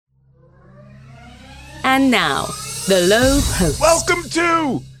And now, The Low Post. Welcome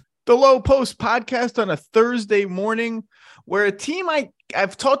to The Low Post podcast on a Thursday morning, where a team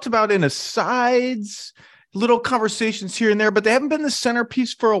I've talked about in asides, little conversations here and there, but they haven't been the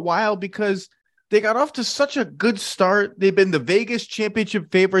centerpiece for a while because they got off to such a good start. They've been the Vegas championship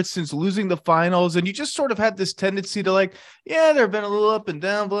favorites since losing the finals. And you just sort of had this tendency to they've been a little up and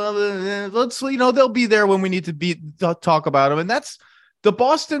down, blah, blah, blah. They'll be there when we need to talk about them. And that's the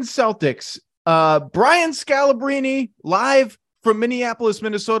Boston Celtics. Brian Scalabrine live from Minneapolis,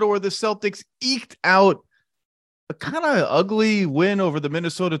 Minnesota, where the Celtics eked out a kind of ugly win over the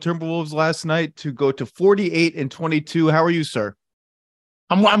Minnesota Timberwolves last night to go to 48-22. How are you, sir?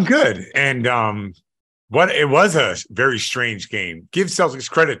 I'm good. And it was a very strange game. Give Celtics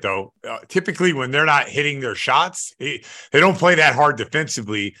credit, though. Typically, when they're not hitting their shots, they don't play that hard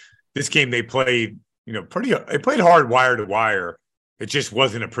defensively. This game, they played, they played hard wire to wire. It just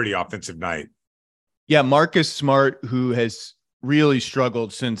wasn't a pretty offensive night. Yeah, Marcus Smart, who has really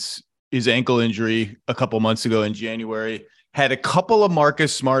struggled since his ankle injury a couple months ago in January, had a couple of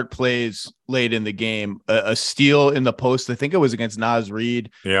Marcus Smart plays late in the game, a steal in the post. I think it was against Naz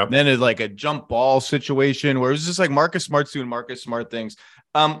Reid. Yeah. Then it's like a jump ball situation where it was just like Marcus Smart's doing Marcus Smart things.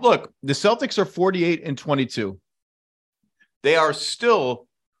 Look, the Celtics are 48-22. They are still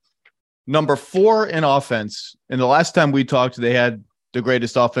number 4 in offense. And the last time we talked, they had the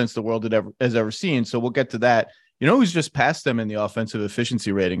greatest offense the world has ever seen. So we'll get to that. You know who's just passed them in the offensive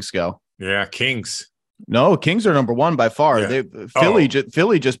efficiency rating scale? Yeah, Kings. No, Kings are number 1 by far. Yeah.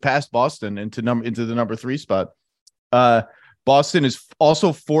 Philly just passed Boston into the number 3 spot. Boston is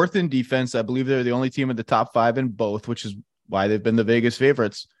also 4th in defense. I believe they're the only team in the top 5 in both, which is why they've been the Vegas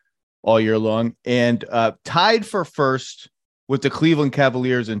favorites all year long. And tied for first with the Cleveland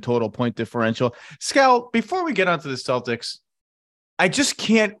Cavaliers in total point differential. Scal, before we get onto the Celtics, I just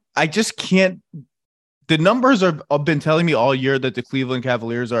can't. The numbers have been telling me all year that the Cleveland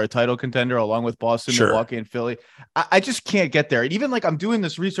Cavaliers are a title contender along with Boston, Sure. Milwaukee, and Philly. I just can't get there. And even I'm doing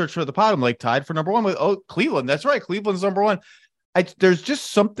this research for the pod, I'm tied for number 1 with Cleveland. That's right. Cleveland's number 1. There's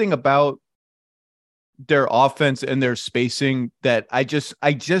just something about their offense and their spacing that I just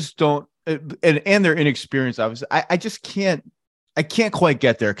don't, and their inexperience, obviously. I just can't quite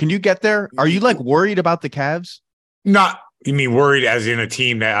get there. Can you get there? Are you worried about the Cavs? You mean worried as in a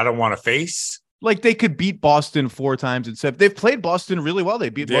team that I don't want to face? They could beat Boston 4 times in 7. They've played Boston really well.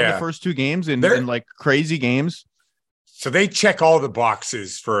 They won the first 2 games in crazy games. So they check all the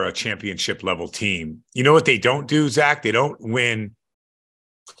boxes for a championship level team. You know what they don't do, Zach? They don't win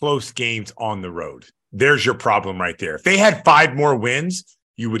close games on the road. There's your problem right there. If they had 5 more wins,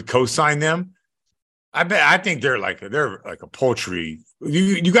 you would co-sign them. I think they're like a poultry.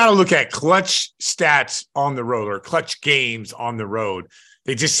 You got to look at clutch stats on the road or clutch games on the road.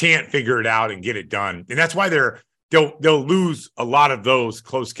 They just can't figure it out and get it done. And that's why they'll lose a lot of those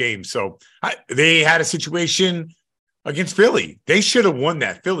close games. So they had a situation against Philly. They should have won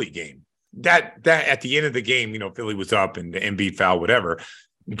that Philly game. That at the end of the game, Philly was up and the Embiid foul, whatever.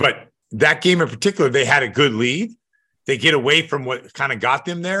 But that game in particular, they had a good lead. They get away from what kind of got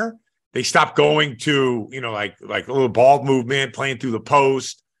them there. They stopped going to, like a little ball movement, playing through the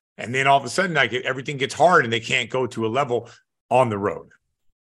post. And then all of a sudden, everything gets hard and they can't go to a level on the road.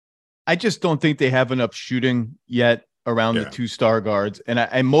 I just don't think they have enough shooting yet around the 2 star guards.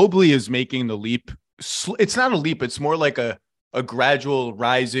 And Mobley is making the leap. It's not a leap. It's more like a gradual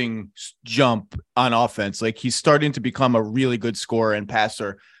rising jump on offense. He's starting to become a really good scorer and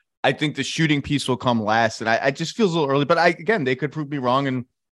passer. I think the shooting piece will come last. And I just feels a little early, but again, they could prove me wrong. And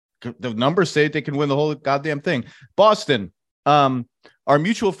the numbers say they can win the whole goddamn thing. Boston, our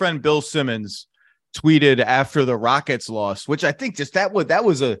mutual friend, Bill Simmons, tweeted after the Rockets loss, which I think just that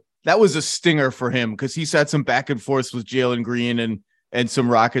was a stinger for him because he's had some back and forth with Jalen Green and some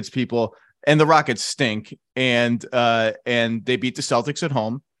Rockets people, and the Rockets stink. And they beat the Celtics at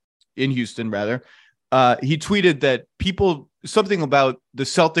home in Houston, rather. He tweeted that something about the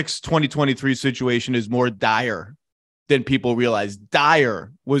Celtics 2023 situation is more dire than people realize.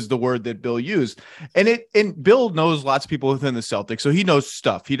 Dire was the word that Bill used. And Bill knows lots of people within the Celtics, so he knows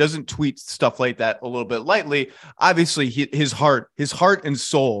stuff. He doesn't tweet stuff like that a little bit lightly. Obviously, his heart and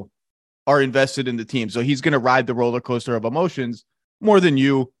soul are invested in the team, so he's going to ride the roller coaster of emotions more than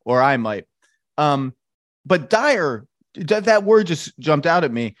you or I might. But dire, that word just jumped out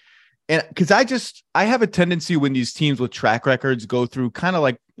at me. And because I have a tendency when these teams with track records go through kind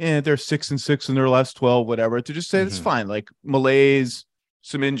of they're 6-6 in their last 12, whatever, to just say it's fine. Malaise,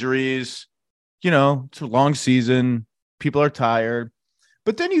 some injuries, it's a long season. People are tired.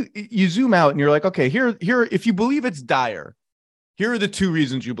 But then you zoom out and you're like, okay, here, if you believe it's dire, here are the 2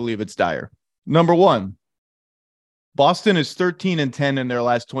 reasons you believe it's dire. Number 1, Boston is 13-10 in their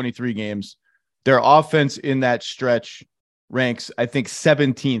last 23 games. Their offense in that stretch ranks, I think,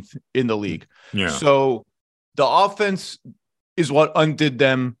 17th in the league. Yeah. So the offense is what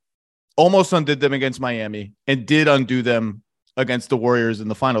almost undid them against Miami, and did undo them against the Warriors in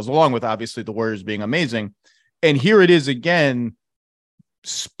the finals, along with obviously the Warriors being amazing. And here it is again,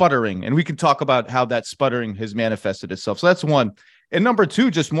 sputtering. And we can talk about how that sputtering has manifested itself. So that's one. And number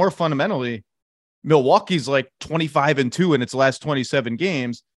two, just more fundamentally, Milwaukee's like 25-2 in its last 27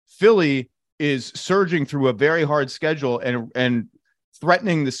 games. Philly is surging through a very hard schedule and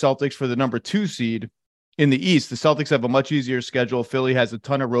threatening the Celtics for the number 2 seed in the East. The Celtics have a much easier schedule. Philly has a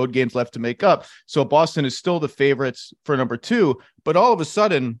ton of road games left to make up. So Boston is still the favorites for number 2, but all of a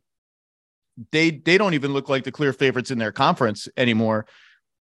sudden they don't even look like the clear favorites in their conference anymore.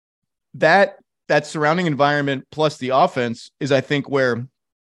 That surrounding environment plus the offense is, I think, where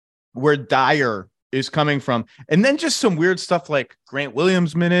Dyer is coming from. And then just some weird stuff like Grant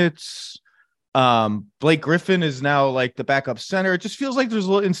Williams minutes. Blake Griffin is now like the backup center. It just feels like there's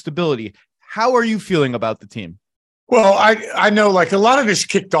a little instability. How are you feeling about the team? Well, I know like a lot of this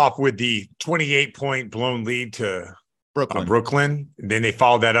kicked off with the 28-point blown lead to Brooklyn. Then they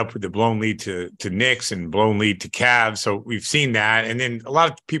followed that up with the blown lead to Knicks and blown lead to Cavs. So we've seen that. And then a lot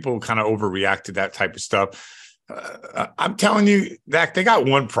of people kind of overreact to that type of stuff. I'm telling you, Zach, they got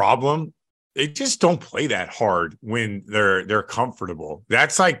one problem. They just don't play that hard when they're comfortable.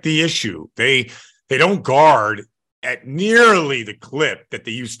 That's like the issue. They don't guard at nearly the clip that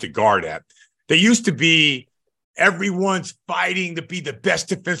they used to guard at. They used to be everyone's fighting to be the best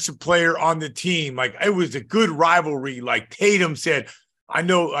defensive player on the team. Like, it was a good rivalry. Like Tatum said, I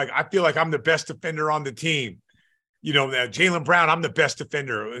know, like, I feel like I'm the best defender on the team. You know, Jaylen Brown, I'm the best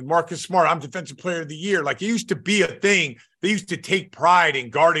defender. And Marcus Smart, I'm defensive player of the year. Like, it used to be a thing. They used to take pride in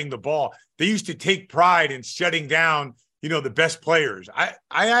guarding the ball. They used to take pride in shutting down, you know, the best players. I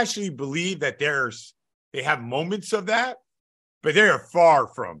actually believe that they have moments of that, but they are far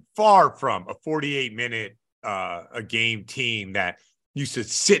from a 48-minute a game team that used to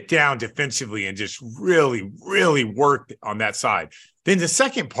sit down defensively and just really, really work on that side. Then the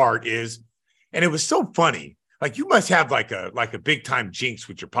second part is, and it was so funny, like you must have like a big time jinx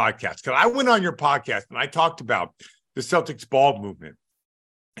with your podcast. Because I went on your podcast and I talked about the Celtics ball movement.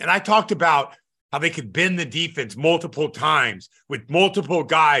 And I talked about how they could bend the defense multiple times with multiple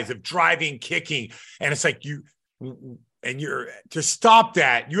guys of driving, kicking. And it's like to stop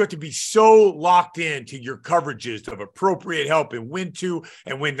that, you have to be so locked into your coverages of appropriate help and when to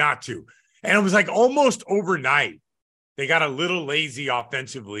and when not to. And it was like almost overnight, they got a little lazy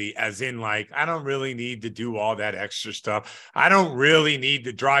offensively, as in like, I don't really need to do all that extra stuff. I don't really need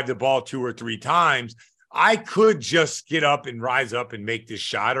to drive the ball 2 or 3 times. I could just get up and rise up and make this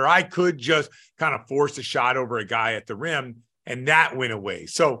shot, or I could just kind of force a shot over a guy at the rim, and that went away.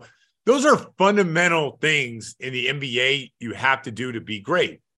 So those are fundamental things in the NBA you have to do to be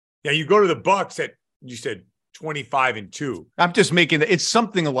great. Now you go to the Bucks at, you said 25-2. I'm just making it's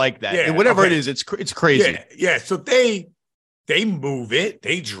something like that. Yeah, whatever it is, it's crazy. Yeah. So they move it,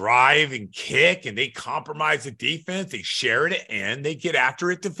 they drive and kick, and they compromise the defense. They share it, and they get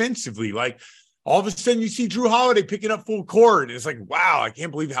after it defensively. Like, all of a sudden you see Drew Holiday picking up full court. And it's like, wow, I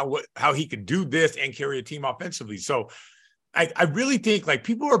can't believe how he could do this and carry a team offensively. So I really think like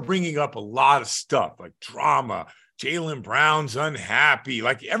people are bringing up a lot of stuff like drama. Jaylen Brown's unhappy.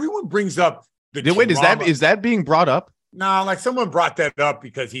 Like everyone brings up the drama. Wait, is that being brought up? No, like someone brought that up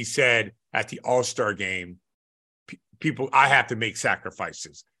because he said at the All-Star game, I have to make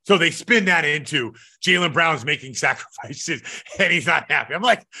sacrifices. So they spin that into Jaylen Brown's making sacrifices and he's not happy. I'm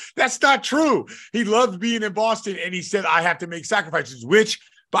like, that's not true. He loves being in Boston and he said, I have to make sacrifices, which,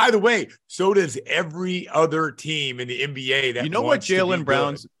 by the way, so does every other team in the NBA. That you know what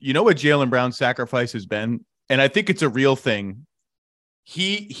Jaylen Brown's sacrifice has been? And I think it's a real thing.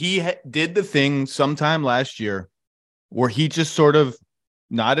 He did the thing sometime last year where he just sort of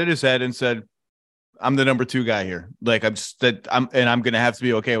nodded his head and said, I'm the number 2 guy here. Like I'm going to have to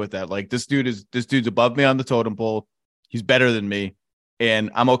be okay with that. Like this dude's above me on the totem pole. He's better than me. And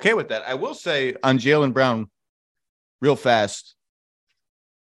I'm okay with that. I will say on Jaylen Brown real fast,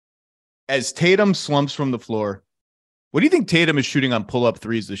 as Tatum slumps from the floor, what do you think Tatum is shooting on pull-up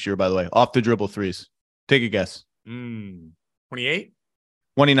threes this year, by the way? Off the dribble threes. Take a guess. 28?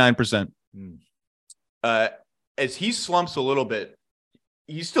 29%. As he slumps a little bit,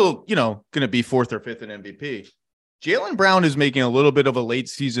 he's still, going to be 4th or 5th in MVP. Jaylen Brown is making a little bit of a late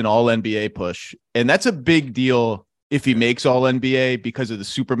season all NBA push. And that's a big deal if he makes all NBA because of the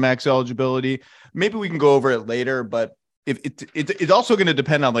Supermax eligibility. Maybe we can go over it later, but if it's also going to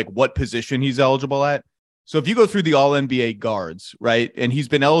depend on like what position he's eligible at. So if you go through the all NBA guards, right, and he's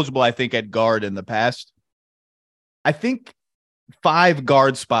been eligible, I think, at guard in the past, I think 5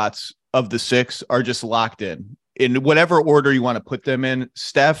 guard spots of the 6 are just locked in whatever order you want to put them in.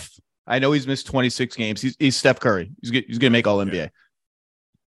 Steph, I know he's missed 26 games. He's Steph Curry. He's going to make all NBA.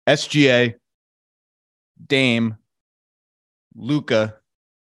 Yeah. SGA, Dame, Luka,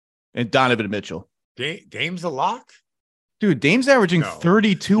 and Donovan Mitchell. Dame's a lock? Dude, Dame's averaging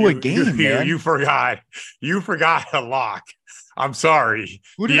 32 a game, man. You forgot a lock. I'm sorry.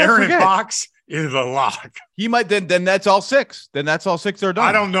 Who did I forget? Fox is a lock. He might then that's all 6. Then that's all 6 are done.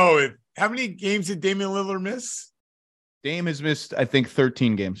 I don't know. How many games did Damian Lillard miss? Dame has missed, I think,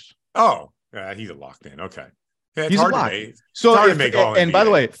 13 games. Oh, yeah, he's a lock then. Okay. Yeah, he's hard a lock. So hard to make all and by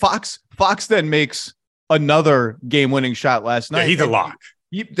the way, Fox then makes another game-winning shot last night. Yeah, he's a lock.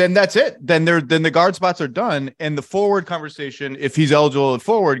 Then that's it. Then the guard spots are done, and the forward conversation, if he's eligible at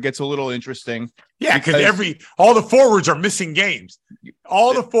forward, gets a little interesting. Yeah, because all the forwards are missing games.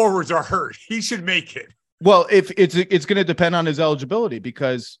 All the forwards are hurt. He should make it. Well, if it's going to depend on his eligibility,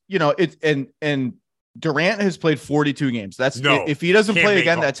 because and Durant has played 42 games. If he doesn't play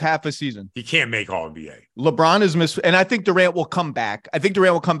again, that's half a season. He can't make all NBA. LeBron is missed, and I think Durant will come back. I think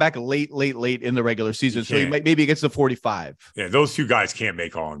Durant will come back late in the regular season, so maybe he gets to 45. Yeah, those 2 guys can't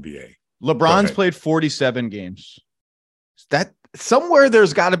make all NBA. LeBron's played 47 games. That somewhere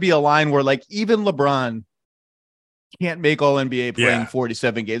there's got to be a line where like even LeBron can't make all NBA playing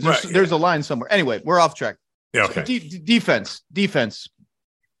 47 games. There's a line somewhere. Anyway, we're off track. Yeah, okay. Defense.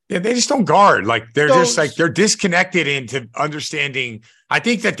 Yeah, they just don't guard. Like they're disconnected into understanding. I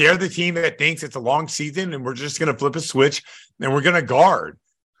think that they're the team that thinks it's a long season and we're just going to flip a switch and we're going to guard.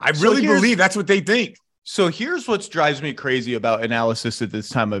 I really believe that's what they think. So here's what drives me crazy about analysis at this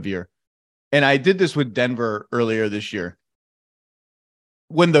time of year. And I did this with Denver earlier this year.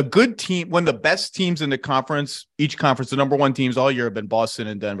 When the best teams in the conference, each conference, the number 1 teams all year have been Boston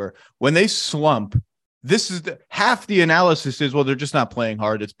and Denver. When they slump, this is half the analysis is, well, they're just not playing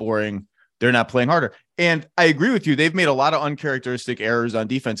hard. It's boring. They're not playing harder. And I agree with you. They've made a lot of uncharacteristic errors on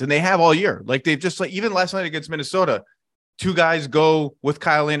defense, and they have all year. Like they've just even last night against Minnesota, 2 guys go with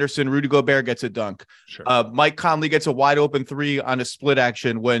Kyle Anderson. Rudy Gobert gets a dunk. Sure. Mike Conley gets a wide open 3 on a split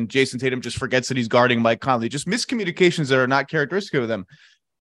action when Jason Tatum just forgets that he's guarding Mike Conley. Just miscommunications that are not characteristic of them.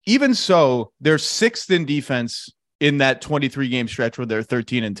 Even so, they're 6th in defense in that 23 game stretch where they're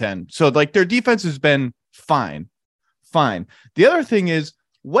 13-10. So like their defense has been fine. The other thing is,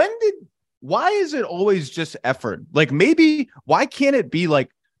 why is it always just effort? Like maybe why can't it be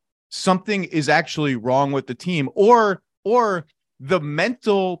like something is actually wrong with the team or the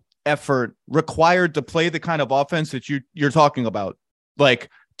mental effort required to play the kind of offense that you're talking about,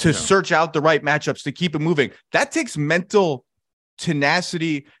 like to search out the right matchups, to keep it moving. That takes mental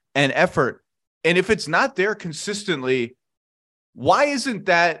tenacity and effort. And if it's not there consistently, why is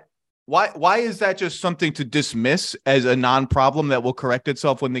that just something to dismiss as a non-problem that will correct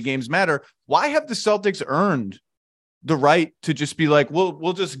itself when the games matter? Why have the Celtics earned the right to just be like,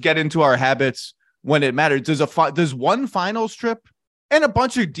 we'll just get into our habits when it matters? Does one finals trip and a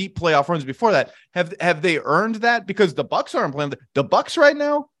bunch of deep playoff runs before that have they earned that? Because the Bucks aren't playing. The Bucks right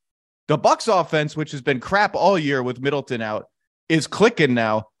now, the Bucks offense, which has been crap all year with Middleton out, is clicking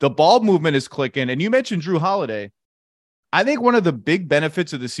now. The ball movement is clicking. And you mentioned Drew Holiday. I think one of the big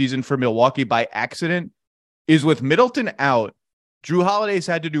benefits of the season for Milwaukee by accident is with Middleton out, Drew Holiday's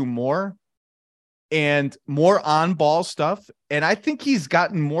had to do more and more on-ball stuff. And I think he's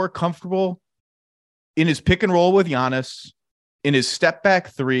gotten more comfortable in his pick and roll with Giannis, in his step back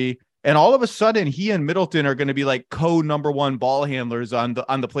 3. And all of a sudden, he and Middleton are going to be like number 1 ball handlers on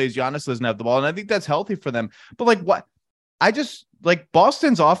the plays Giannis doesn't have the ball. And I think that's healthy for them. But like what? I just like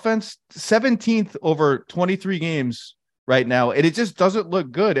Boston's offense, 17th over 23 games right now, and it just doesn't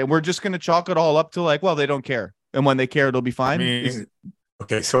look good. And we're just going to chalk it all up to like, well, they don't care. And when they care, it'll be fine.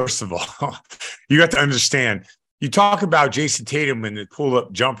 Okay, so first of all, you have to understand, you talk about Jason Tatum and the pull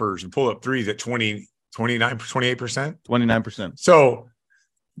up jumpers and pull up threes at 28%. 29%. So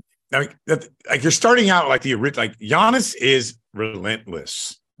I mean, like you're starting out like Giannis is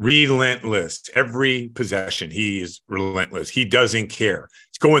relentless. Every possession, he is relentless. He doesn't care.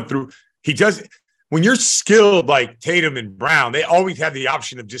 It's going through. When you're skilled like Tatum and Brown, they always have the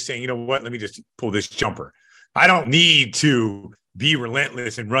option of just saying, you know what, let me just pull this jumper. I don't need to be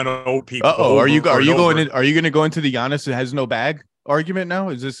relentless and run over people. Are you going to go into the Giannis that has no bag argument now?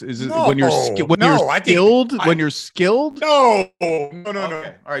 Is this no, when you're skilled? When you're skilled? No. Okay. All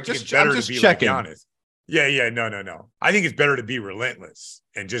right, I'm just checking. Like Yeah, no. I think it's better to be relentless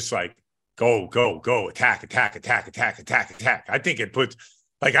and just like go, attack. I think it puts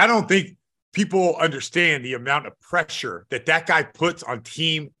I don't think people understand the amount of pressure that guy puts on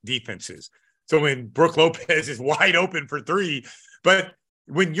team defenses. So when Brook Lopez is wide open for three, but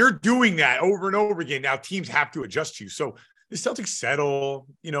when you're doing that over and over again, now teams have to adjust you. So the Celtics settle,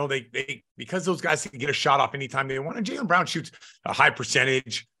 they because those guys can get a shot off anytime they want. And Jaylen Brown shoots a high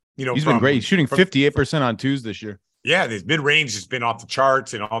percentage, he's been great. He's shooting 58% on twos this year. Yeah, his mid-range has been off the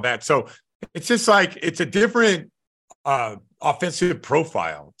charts and all that. So it's just like it's a different offensive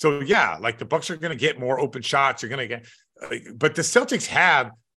profile. So yeah, like the Bucks are going to get more open shots. You're going to get, but the Celtics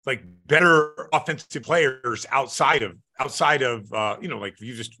have like better offensive players outside of like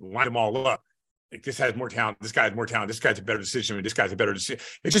you just line them all up. Like this has more talent. This guy has more talent. This guy's a better decision. This guy's a better decision.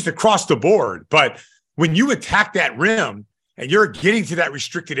 It's just across the board. But when you attack that rim and you're getting to that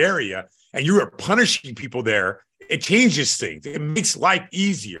restricted area and you are punishing people there, it changes things. It makes life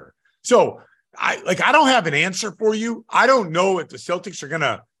easier. So I don't have an answer for you. I don't know if the Celtics are going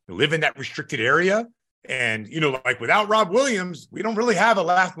to live in that restricted area. And, like without Rob Williams, we don't really have a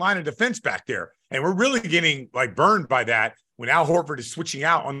last line of defense back there. And we're really getting like burned by that when Al Horford is switching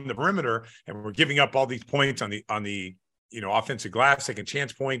out on the perimeter and we're giving up all these points on the offensive glass, second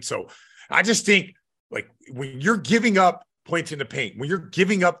chance points. So I just think like when you're giving up points in the paint, when you're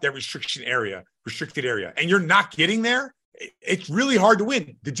giving up that restricted area, and you're not getting there, it's really hard to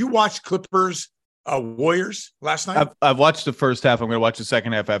win. Did you watch Clippers Warriors last night? I've watched the first half. I'm going to watch the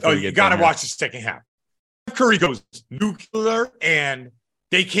second half after you got to watch the second half. Curry goes nuclear and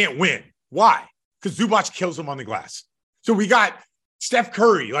they can't win. Why? Because Zubac kills them on the glass. So we got Steph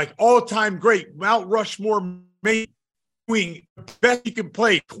Curry, like all-time great, Mount Rushmore, doing the best he can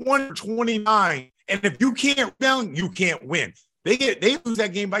play, 20-29. And if you can't rebound, you can't win. They lose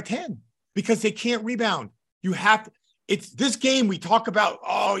that game by 10 because they can't rebound. You have to. It's this game we talk about,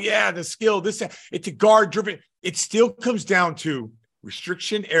 oh, yeah, the skill, it's a guard-driven. It still comes down to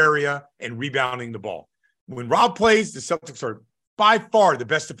restriction area and rebounding the ball. When Rob plays, the Celtics are by far the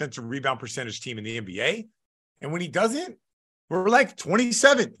best defensive rebound percentage team in the NBA. And when he doesn't, we're like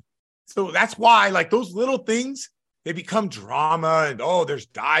 27th. So that's why, like, those little things, they become drama and, oh, there's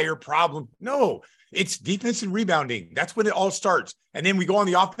dire problem. No, it's defense and rebounding. That's when it all starts. And then we go on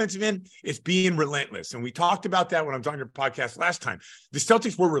the offensive end, it's being relentless. And we talked about that when I was on your podcast last time. The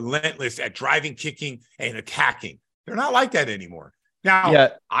Celtics were relentless at driving, kicking, and attacking. They're not like that anymore. Now,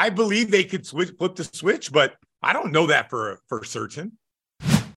 I believe they could flip the switch, but I don't know that for certain.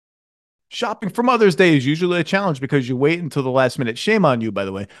 Shopping for Mother's Day is usually a challenge because you wait until the last minute. Shame on you, by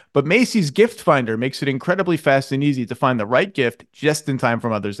the way. But Macy's Gift Finder makes it incredibly fast and easy to find the right gift just in time for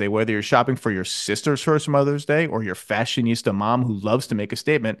Mother's Day. Whether you're shopping for your sister's first Mother's Day or your fashionista mom who loves to make a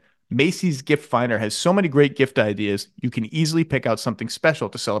statement, Macy's Gift Finder has so many great gift ideas. You can easily pick out something special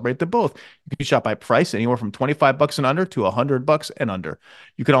to celebrate them both. You can shop by price, anywhere from $25 and under to $100 and under.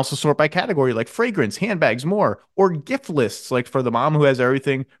 You can also sort by category like fragrance, handbags, more, or gift lists like for the mom who has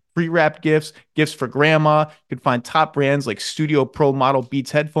everything. Pre-wrapped gifts, gifts for grandma. You can find top brands like Studio Pro model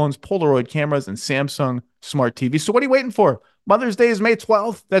Beats headphones, Polaroid cameras, and Samsung smart TVs. So what are you waiting for? Mother's Day is May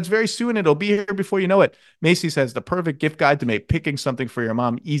 12th. That's very soon. It'll be here before you know it. Macy's has the perfect gift guide to make picking something for your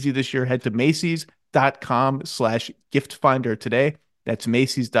mom easy this year. Head to Macy's.com/gift-finder today. That's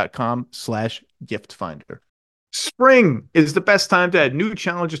Macy's.com/gift-finder. Spring is the best time to add new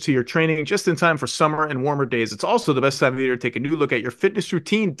challenges to your training just in time for summer and warmer days. It's also the best time of the year to take a new look at your fitness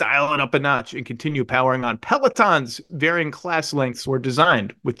routine, dial it up a notch, and continue powering on. Peloton's varying class lengths were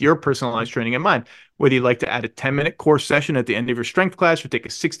designed with your personalized training in mind. Whether you'd like to add a 10-minute core session at the end of your strength class or take a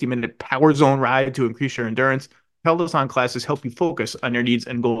 60-minute power zone ride to increase your endurance, Peloton classes help you focus on your needs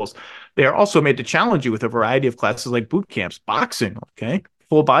and goals. They are also made to challenge you with a variety of classes like boot camps, boxing,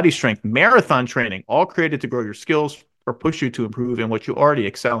 full body strength, marathon training, all created to grow your skills or push you to improve in what you already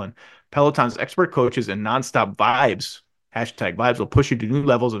excel in. Peloton's expert coaches and nonstop vibes, #vibes, will push you to new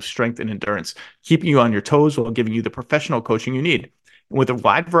levels of strength and endurance, keeping you on your toes while giving you the professional coaching you need. And with a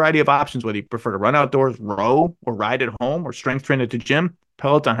wide variety of options, whether you prefer to run outdoors, row, or ride at home, or strength train at the gym,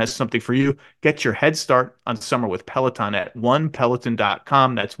 Peloton has something for you. Get your head start on summer with Peloton at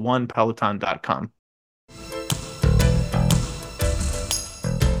onepeloton.com. That's onepeloton.com.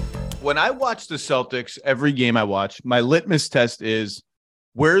 When I watch the Celtics, every game I watch, my litmus test is,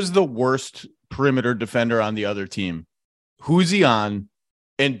 where's the worst perimeter defender on the other team? Who's he on?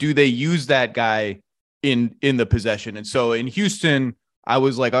 And do they use that guy in the possession? And so in Houston, I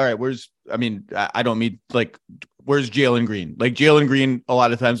was like, all right, where's Jalen Green? Like, Jalen Green a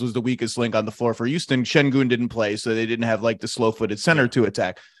lot of times was the weakest link on the floor for Houston. Şengün didn't play, so they didn't have like the slow-footed center to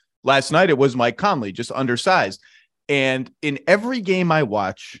attack. Last night, it was Mike Conley, just undersized. And in every game I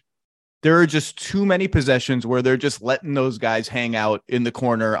watch, there are just too many possessions where they're just letting those guys hang out in the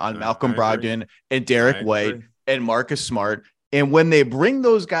corner on Malcolm Brogdon and Derek White and Marcus Smart. And when they bring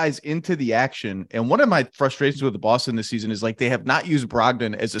those guys into the action, and one of my frustrations with Boston this season is like they have not used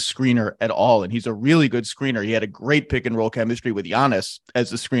Brogdon as a screener at all. And he's a really good screener. He had a great pick and roll chemistry with Giannis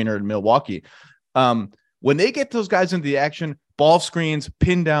as the screener in Milwaukee. When they get those guys into the action, ball screens,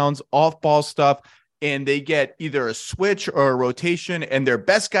 pin downs, off ball stuff, and they get either a switch or a rotation, and their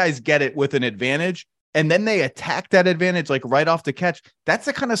best guys get it with an advantage, and then they attack that advantage like right off the catch. That's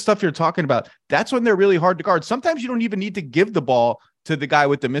the kind of stuff you're talking about. That's when they're really hard to guard. Sometimes you don't even need to give the ball to the guy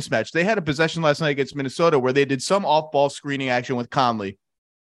with the mismatch. They had a possession last night against Minnesota where they did some off-ball screening action with Conley,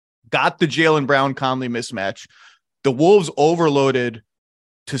 got the Jaylen Brown-Conley mismatch. The Wolves overloaded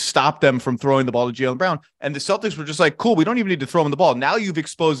to stop them from throwing the ball to Jaylen Brown. And the Celtics were just like, cool, we don't even need to throw him the ball. Now you've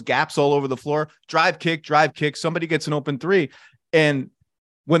exposed gaps all over the floor. Drive, kick, somebody gets an open three. And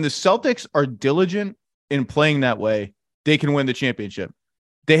when the Celtics are diligent in playing that way, they can win the championship.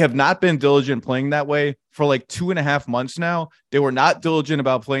 They have not been diligent playing that way for like 2.5 months now. They were not diligent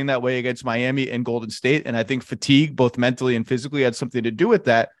about playing that way against Miami and Golden State. And I think fatigue, both mentally and physically, had something to do with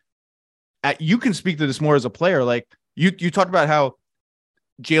that. You can speak to this more as a player. Like you talked about how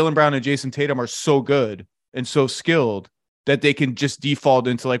Jaylen Brown and Jason Tatum are so good and so skilled that they can just default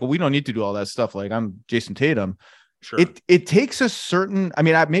into like, well, we don't need to do all that stuff. Like I'm Jason Tatum. Sure. It takes a certain, I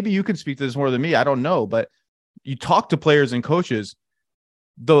mean, maybe you can speak to this more than me. I don't know, but you talk to players and coaches,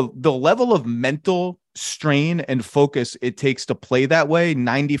 the level of mental strain and focus it takes to play that way,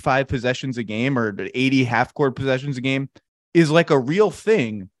 95 possessions a game or 80 half court possessions a game, is like a real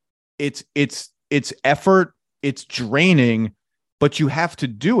thing. It's effort, it's draining, but you have to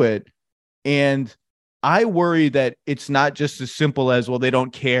do it. And I worry that it's not just as simple as, well, they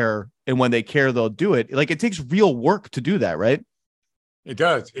don't care. And when they care, they'll do it. Like it takes real work to do that, right? It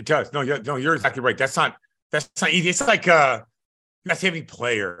does. No, you're exactly right. That's not easy. It's like that's every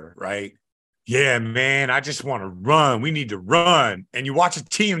player, right? Yeah, man, I just want to run. We need to run. And you watch a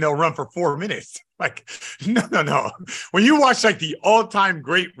team, they'll run for 4 minutes. Like, no. When you watch like the all-time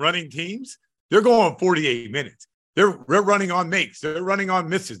great running teams, they're going 48 minutes. They're running on makes. They're running on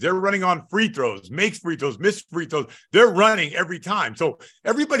misses. They're running on free throws, makes free throws, miss free throws. They're running every time. So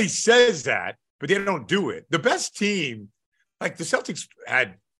everybody says that, but they don't do it. The best team, like the Celtics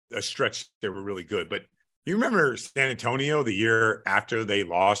had a stretch, they were really good. But you remember San Antonio the year after they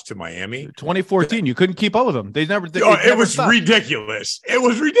lost to Miami? 2014. You couldn't keep up with them. It was ridiculous. It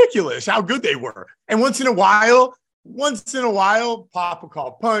was ridiculous how good they were. And once in a while, Pop will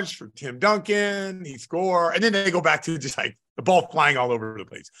call punch for Tim Duncan. He score. And then they go back to just like the ball flying all over the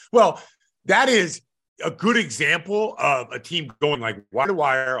place. Well, that is a good example of a team going like wire to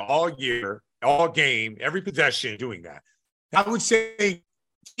wire all year, all game, every possession, doing that. I would say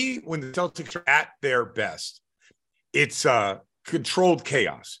when the Celtics are at their best, it's controlled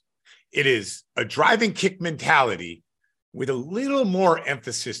chaos. It is a drive and kick mentality with a little more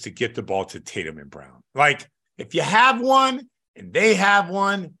emphasis to get the ball to Tatum and Brown. Like, if you have one and they have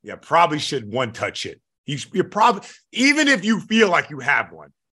one, you probably should one touch it. You probably, even if you feel like you have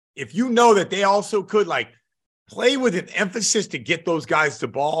one, if you know that they also could like play with an emphasis to get those guys the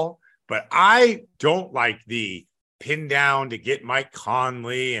ball. But I don't like the pin down to get Mike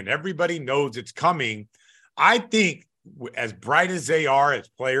Conley and everybody knows it's coming. I think as bright as they are as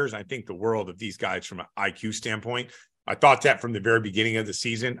players, I think the world of these guys from an IQ standpoint. I thought that from the very beginning of the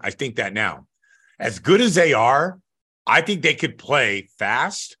season. I think that now. As good as they are, I think they could play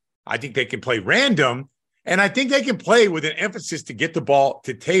fast. I think they can play random. And I think they can play with an emphasis to get the ball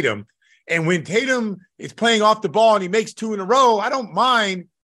to Tatum. And when Tatum is playing off the ball and he makes 2 in a row, I don't mind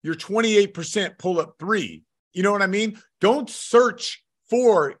your 28% pull-up 3. You know what I mean? Don't search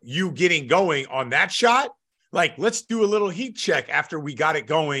for you getting going on that shot. Like, let's do a little heat check after we got it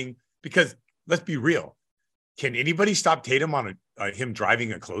going, because let's be real. Can anybody stop Tatum on him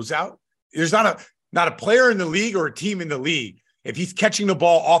driving a closeout? There's not a player in the league or a team in the league, if he's catching the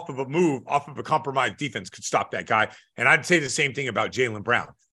ball off of a move, off of a compromised defense, could stop that guy. And I'd say the same thing about Jaylen Brown.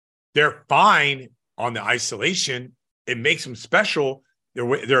 They're fine on the isolation. It makes them special,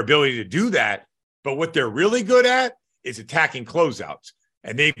 their ability to do that. But what they're really good at is attacking closeouts.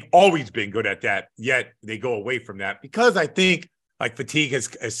 And they've always been good at that, yet they go away from that because I think like fatigue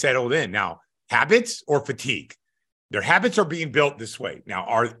has settled in. Now, habits or fatigue? Their habits are being built this way.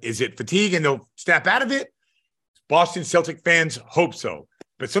 Now, is it fatigue and they'll snap out of it? Boston Celtic fans hope so.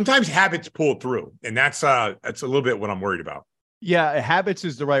 But sometimes habits pull through, and that's a little bit what I'm worried about. Yeah, habits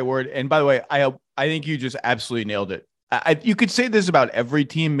is the right word. And by the way, I think you just absolutely nailed it. You could say this about every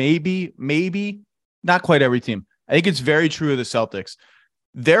team, maybe, not quite every team. I think it's very true of the Celtics.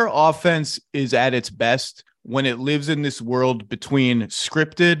 their offense is at its best when it lives in this world between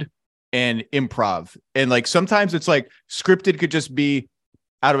scripted and improv. And like sometimes it's like scripted could just be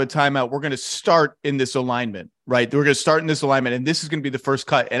out of a timeout. We're going to start in this alignment, right? We're going to start in this alignment, and this is going to be the first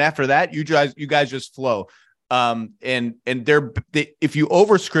cut. And after that, you guys just flow. And if you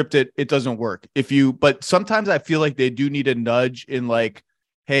over script it, it doesn't work. But sometimes I feel like they do need a nudge in like,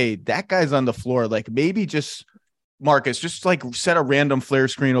 hey, that guy's on the floor. Like maybe just Marcus, just like set a random flare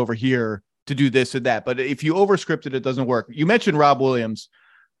screen over here to do this and that. But if you over script it, it doesn't work. You mentioned Rob Williams.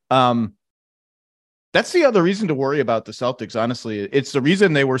 That's the other reason to worry about the Celtics. Honestly, it's the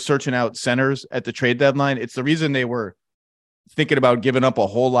reason they were searching out centers at the trade deadline. It's the reason they were thinking about giving up a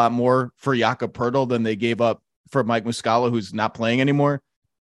whole lot more for Jakob Poeltl than they gave up for Mike Muscala, who's not playing anymore.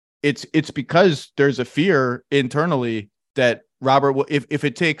 It's because there's a fear internally that Robert will, if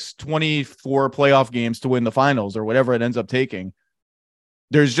it takes 24 playoff games to win the finals or whatever it ends up taking,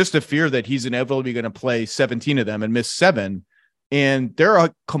 there's just a fear that he's inevitably going to play 17 of them and miss 7. And they're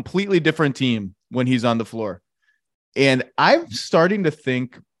a completely different team when he's on the floor. And I'm starting to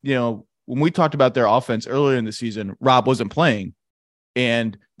think, when we talked about their offense earlier in the season, Rob wasn't playing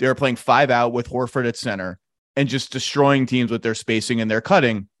and they were playing 5 out with Horford at center and just destroying teams with their spacing and their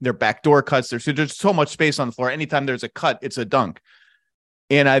cutting, their backdoor cuts. There's so much space on the floor. Anytime there's a cut, it's a dunk.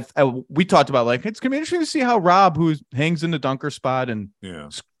 And we talked about like, it's going to be interesting to see how Rob, who hangs in the dunker spot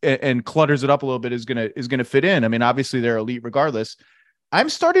and clutters it up a little bit, is going to fit in. I mean, obviously they're elite regardless. I'm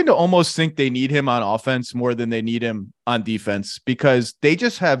starting to almost think they need him on offense more than they need him on defense because they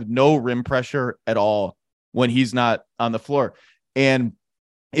just have no rim pressure at all when he's not on the floor. And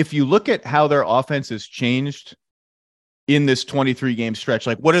if you look at how their offense has changed in this 23 game stretch,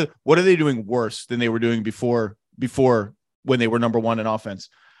 like what are they doing worse than they were doing before when they were number 1 in offense?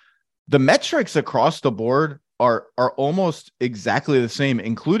 The metrics across the board are almost exactly the same,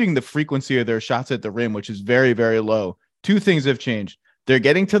 including the frequency of their shots at the rim, which is very, very low. 2 things have changed. They're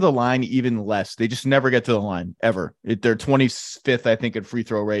getting to the line even less. They just never get to the line ever. They're 25th, I think, in free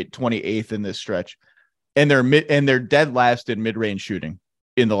throw rate, 28th in this stretch. And they're dead last in mid-range shooting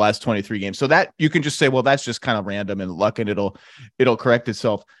in the last 23 games. So that you can just say, well, that's just kind of random and luck and it'll correct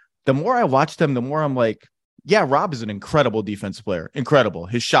itself. The more I watch them, the more I'm like, yeah, Rob is an incredible defensive player. Incredible.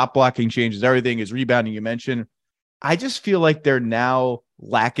 His shot blocking changes everything. His rebounding, you mentioned. I just feel like they're now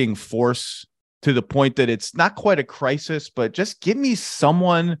lacking force to the point that it's not quite a crisis, but just give me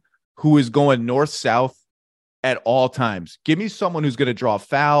someone who is going north-south at all times. Give me someone who's going to draw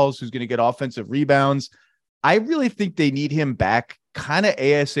fouls, who's going to get offensive rebounds. I really think they need him back kind of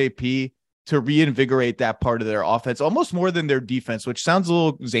ASAP to reinvigorate that part of their offense, almost more than their defense, which sounds a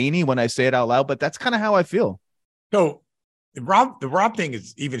little zany when I say it out loud, but that's kind of how I feel. So the Rob thing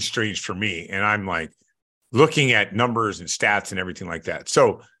is even strange for me. And I'm like looking at numbers and stats and everything like that.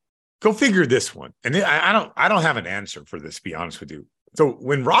 So go figure this one. And I don't have an answer for this, to be honest with you. So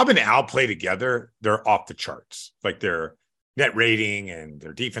when Rob and Al play together, they're off the charts. Like their net rating and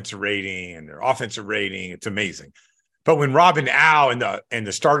their defensive rating and their offensive rating, it's amazing. But when Rob and Al and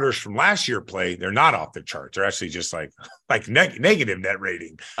the starters from last year play, they're not off the charts. They're actually just like negative net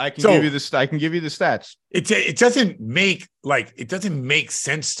rating. I can give you the stats. It doesn't make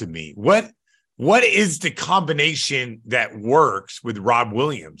sense to me. What is the combination that works with Rob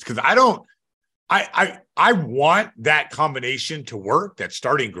Williams? Because I want that combination to work, that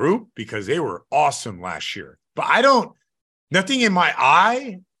starting group, because they were awesome last year. But nothing in my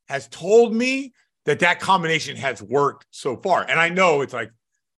eye has told me that combination has worked so far. And I know it's like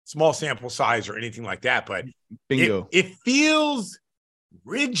small sample size or anything like that, but bingo. It feels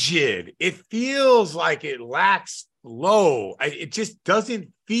rigid. It feels like it lacks flow. It just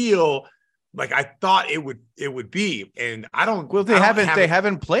doesn't feel like I thought it would be. And I don't. Well, they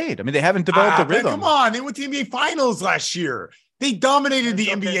haven't played. I mean, they haven't developed a rhythm. Come on, they went to the NBA Finals last year. They dominated the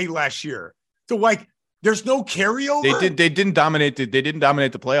NBA last year. So like, there's no carryover. They didn't dominate the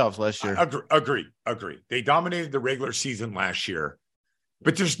playoffs last year. Agree. They dominated the regular season last year,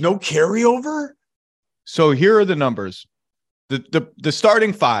 but there's no carryover. So here are the numbers. The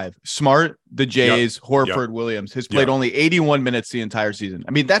starting 5: Smart, the Jays, Horford, Williams has played only 81 minutes the entire season.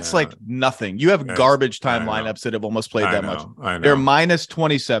 I mean, that's like nothing. You have garbage time lineups that have almost played that much. They're minus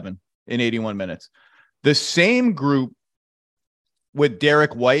 27 in 81 minutes. The same group with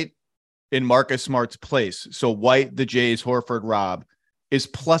Derek White in Marcus Smart's place. So White, the Jays, Horford, Rob is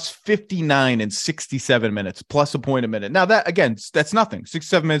plus 59 in 67 minutes, plus a point a minute. Now that, again, that's nothing.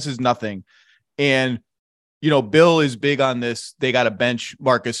 67 minutes is nothing. And, Bill is big on this. They got to bench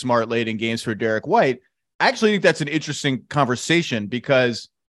Marcus Smart late in games for Derek White. I actually think that's an interesting conversation because,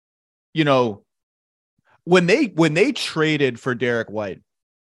 when they traded for Derek White,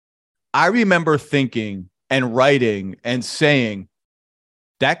 I remember thinking and writing and saying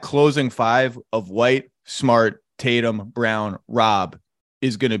that closing five of White, Smart, Tatum, Brown, Rob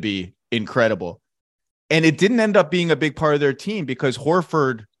is going to be incredible. And it didn't end up being a big part of their team because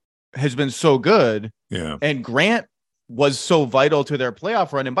Horford has been so good. Yeah. And Grant was so vital to their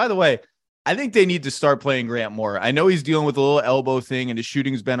playoff run. And by the way, I think they need to start playing Grant more. I know he's dealing with a little elbow thing and his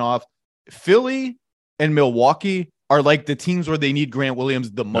shooting's been off. Philly and Milwaukee are like the teams where they need Grant Williams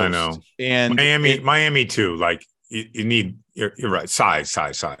the most. I know. And Miami too. Like you need, you're right. Size.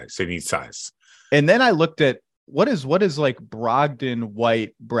 They need size. And then I looked at what is like Brogdon,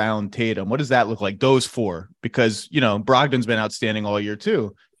 White, Brown, Tatum. What does that look like? Those four, because, Brogdon's been outstanding all year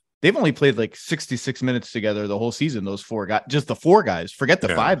too. They've only played like 66 minutes together the whole season. Those four guys, just the four guys, forget the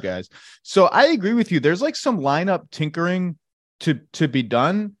five guys. So I agree with you. There's like some lineup tinkering to be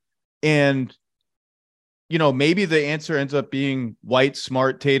done. And, maybe the answer ends up being White,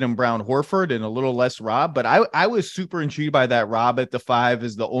 Smart, Tatum, Brown, Horford, and a little less Rob. But I was super intrigued by that Rob at the five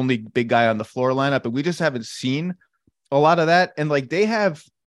is the only big guy on the floor lineup. And we just haven't seen a lot of that. And like they have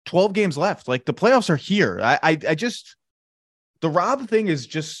 12 games left. Like the playoffs are here. I just, the Rob thing is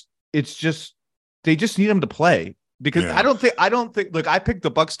just, they just need him to play because I don't think, look, I picked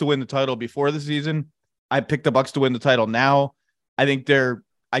the Bucks to win the title before the season. I picked the Bucks to win the title now. I think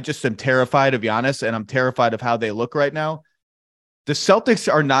I just am terrified of Giannis and I'm terrified of how they look right now. The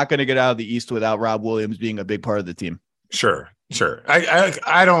Celtics are not going to get out of the East without Rob Williams being a big part of the team. Sure.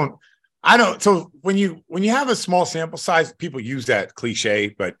 I don't. So when you have a small sample size, people use that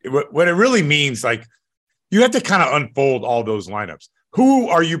cliche, but what it really means, like you have to kind of unfold all those lineups. Who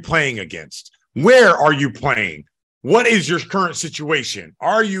are you playing against? Where are you playing? What is your current situation?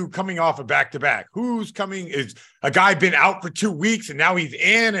 Are you coming off a back-to-back? Who's coming? Is a guy been out for 2 weeks and now he's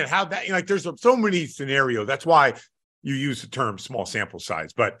in? And how that, there's so many scenarios. That's why you use the term small sample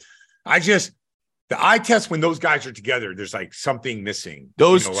size. But the eye test when those guys are together, there's like something missing.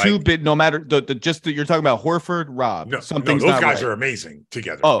 Those two bit, no matter you're talking about Horford, Rob. No, those guys are amazing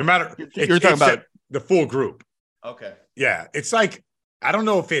together. Oh, no matter you're talking about the full group. Okay. Yeah. It's like, I don't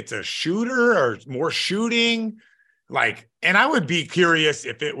know if it's a shooter or more shooting. And I would be curious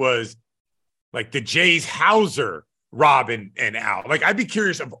if it was like the Jays, Hauser, Rob, and Al. Like, I'd be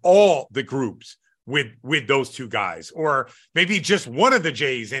curious of all the groups with those two guys, or maybe just one of the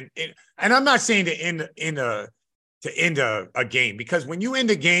Jays. And I'm not saying to end a game, because when you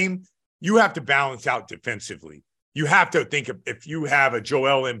end a game, you have to balance out defensively. You have to think if you have a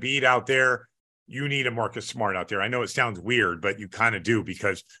Joel Embiid out there, you need a Marcus Smart out there. I know it sounds weird, but you kind of do,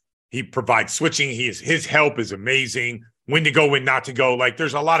 because he provides switching. His help is amazing. When to go, when not to go. Like,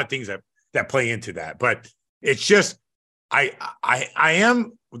 there's a lot of things that play into that. But it's just, I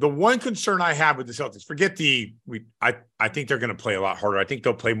am the one concern I have with the Celtics. Forget I think they're going to play a lot harder. I think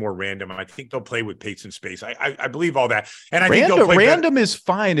they'll play more random. I think they'll play with pace and space. I believe all that. And I think they'll play random is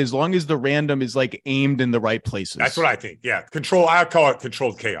fine as long as the random is like aimed in the right places. That's what I think. Yeah, control. I call it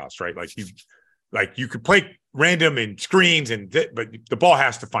controlled chaos, right? Like you could play random and screens, but the ball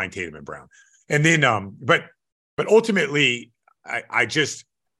has to find Tatum and Brown. And then, but ultimately,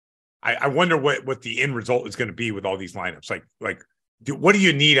 I wonder what the end result is going to be with all these lineups. What do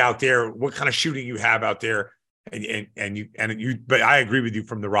you need out there? What kind of shooting you have out there? But I agree with you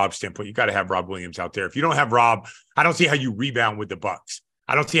from the Rob standpoint. You got to have Rob Williams out there. If you don't have Rob, I don't see how you rebound with the Bucks.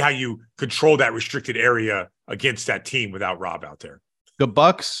 I don't see how you control that restricted area against that team without Rob out there. The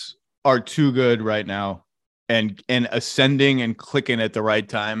Bucks are too good right now and ascending and clicking at the right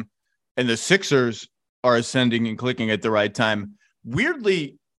time. And the Sixers are ascending and clicking at the right time.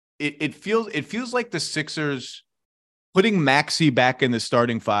 Weirdly, it feels like the Sixers putting Maxey back in the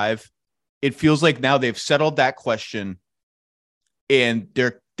starting five. It feels like now they've settled that question and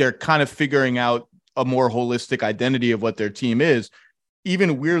they're kind of figuring out a more holistic identity of what their team is.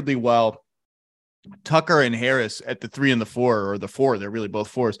 Even weirdly, while Tucker and Harris at the 3 and the 4, or the 4, they're really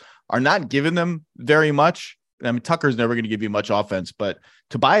both 4s, are not giving them very much. I mean, Tucker's never going to give you much offense, but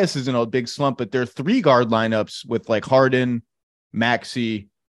Tobias is in a big slump. But their 3 guard lineups with like Harden, Maxey,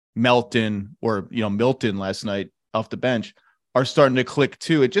 Melton, or Milton last night off the bench are starting to click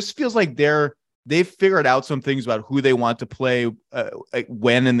too. It just feels like they've figured out some things about who they want to play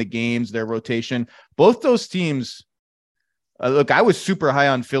when in the games, their rotation. Both those teams. Look, I was super high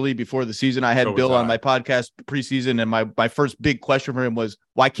on Philly before the season. I had Bill on my podcast preseason, and my first big question for him was,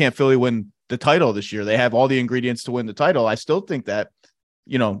 why can't Philly win the title this year? They have all the ingredients to win the title. I still think that,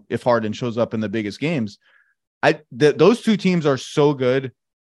 if Harden shows up in the biggest games, those two teams are so good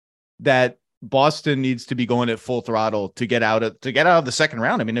that Boston needs to be going at full throttle to get out of the second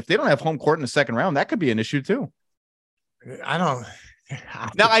round. I mean, if they don't have home court in the second round, that could be an issue too.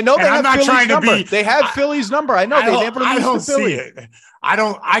 Now I know they have Philly's number. They have Philly's number. I know they never lose to Philly. See it.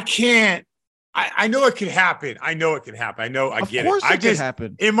 I can't. I know it can happen. I know it can happen. I know. I get it. Of course it can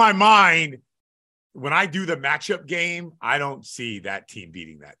happen. In my mind, when I do the matchup game, I don't see that team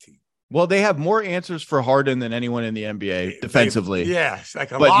beating that team. Well, they have more answers for Harden than anyone in the NBA defensively. Yes,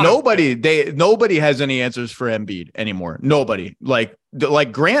 but nobody has any answers for Embiid anymore. Nobody. Like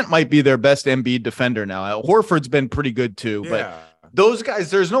Grant might be their best Embiid defender now. Horford's been pretty good too, but those guys,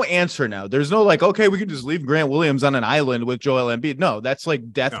 there's no answer now. There's no like, okay, we can just leave Grant Williams on an island with Joel Embiid. No, that's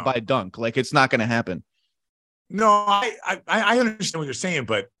like death by dunk. Like it's not going to happen. No, I understand what you're saying,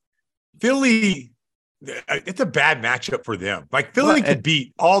 but Philly, it's a bad matchup for them. Like Philly could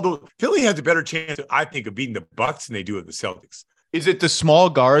beat Philly has a better chance, I think, of beating the Bucks than they do with the Celtics. Is it the small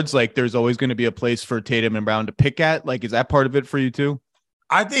guards? Like there's always going to be a place for Tatum and Brown to pick at. Like, is that part of it for you too?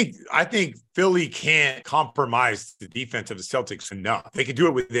 I think Philly can't compromise the defense of the Celtics enough. They can do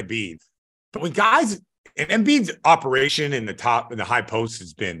it with Embiid. But when guys and Embiid's operation in the top and the high post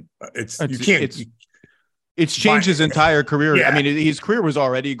has been, it's changed his entire career. Yeah. I mean, his career was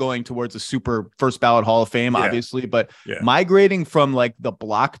already going towards a super first ballot Hall of Fame, obviously, but migrating from like the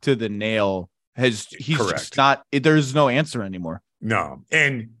block to the nail he's just not, there's no answer anymore. No.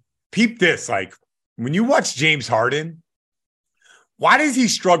 And peep this, like when you watch James Harden, why does he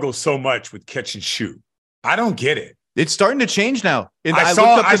struggle so much with catch and shoot? I don't get it. It's starting to change now. I looked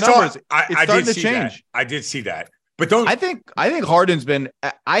up the numbers. It's starting to change. I did see that. But I think Harden's been.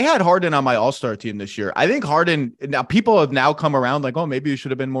 I had Harden on my All-Star team this year. I think Harden. Now people have now come around like, oh, maybe he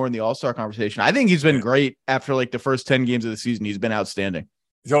should have been more in the All-Star conversation. I think he's been great after like the first 10 games of the season. He's been outstanding.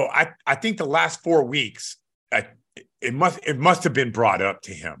 So I think the last 4 weeks, it must have been brought up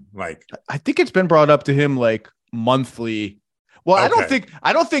to him. Like I think it's been brought up to him like monthly. Well, okay.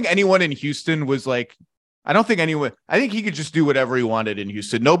 I don't think anyone in Houston was like. I think he could just do whatever he wanted in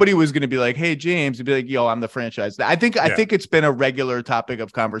Houston. Nobody was going to be like, hey, James, and be like, yo, I'm the franchise. I think it's been a regular topic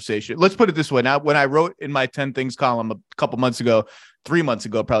of conversation. Let's put it this way. Now, when I wrote in my 10 things column a couple months ago, 3 months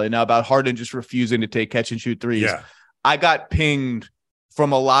ago, probably now about Harden just refusing to take catch and shoot threes, I got pinged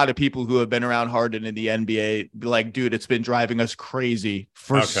from a lot of people who have been around Harden in the NBA. Like, dude, it's been driving us crazy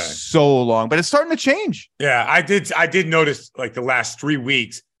for so long, but it's starting to change. Yeah, I did notice like the last 3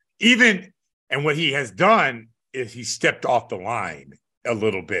 weeks, and what he has done is he stepped off the line a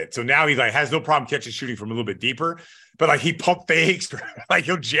little bit. So now he like has no problem catching shooting from a little bit deeper, but like he pump fakes, like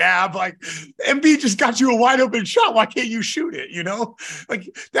he'll jab, like Embiid just got you a wide open shot. Why can't you shoot it? You know,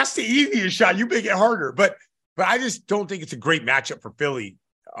 like that's the easiest shot. You make it harder, but I just don't think it's a great matchup for Philly.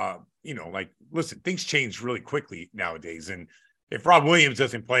 Like listen, things change really quickly nowadays. And if Rob Williams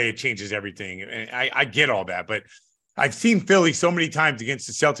doesn't play, it changes everything. And I get all that, but I've seen Philly so many times against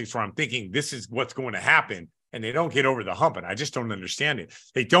the Celtics where I'm thinking this is what's going to happen, and they don't get over the hump, and I just don't understand it.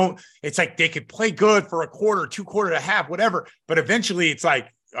 They don't. It's like they could play good for a quarter, 2 quarters, a half, whatever, but eventually it's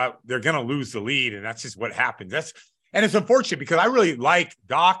like they're going to lose the lead, and that's just what happens. And it's unfortunate because I really like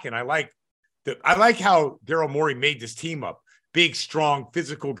Doc, and I like how Daryl Morey made this team up. Big, strong,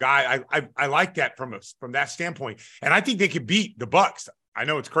 physical guy. I like that from that standpoint, and I think they could beat the Bucks. I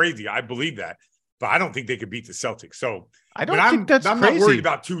know it's crazy. I believe that. But I don't think they could beat the Celtics. So I don't think that's crazy. I'm not worried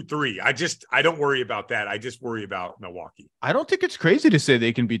about 2-3. I don't worry about that. I just worry about Milwaukee. I don't think it's crazy to say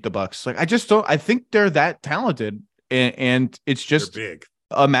they can beat the Bucks. Like I just don't. I think they're that talented, and it's just big.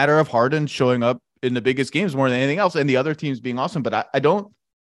 A matter of Harden showing up in the biggest games more than anything else, and the other teams being awesome. But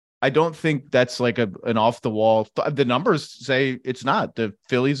I don't think that's like an off the wall. The numbers say it's not. The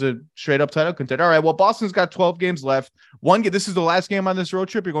Phillies a straight up title contender. All right. Well, Boston's got 12 games left. This is the last game on this road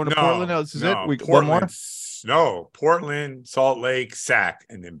trip. You're going to Portland. No, this is it. One more. No, Portland, Salt Lake, Sac,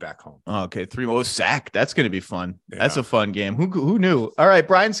 and then back home. Okay, 3 more. Sac. That's going to be fun. Yeah. That's a fun game. Who knew? All right,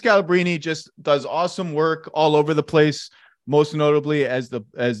 Brian Scalabrine just does awesome work all over the place. Most notably as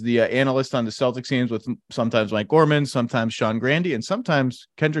the analyst on the Celtics teams with sometimes Mike Gorman, sometimes Sean Grandy, and sometimes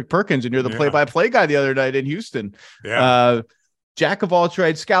Kendrick Perkins. And you're the play-by-play guy the other night in Houston. Yeah. Jack of all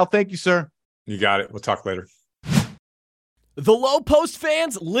trades. Scal, thank you, sir. You got it. We'll talk later. The Low Post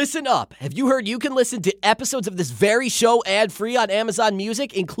fans, listen up. Have you heard you can listen to episodes of this very show ad-free on Amazon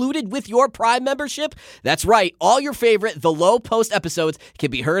Music, included with your Prime membership? That's right. All your favorite The Low Post episodes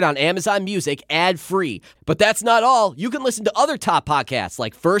can be heard on Amazon Music ad-free. But that's not all. You can listen to other top podcasts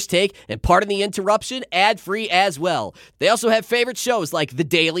like First Take and Pardon the Interruption ad-free as well. They also have favorite shows like The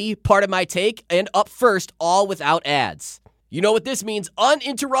Daily, Part of My Take, and Up First, all without ads. You know what this means?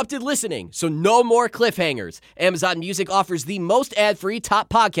 Uninterrupted listening, so no more cliffhangers. Amazon Music offers the most ad-free top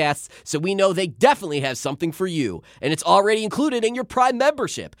podcasts, so we know they definitely have something for you. And it's already included in your Prime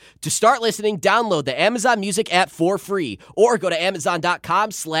membership. To start listening, download the Amazon Music app for free, or go to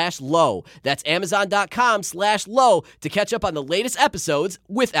amazon.com/low. That's amazon.com/low to catch up on the latest episodes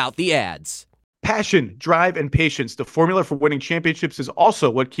without the ads. Passion, drive, and patience. The formula for winning championships is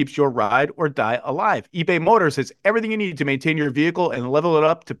also what keeps your ride or die alive. eBay Motors has everything you need to maintain your vehicle and level it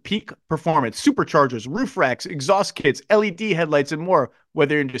up to peak performance. Superchargers, roof racks, exhaust kits, LED headlights, and more.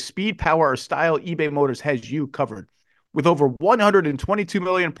 Whether you're into speed, power, or style, eBay Motors has you covered. With over 122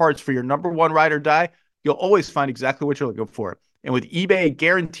 million parts for your number one ride or die, you'll always find exactly what you're looking for. And with eBay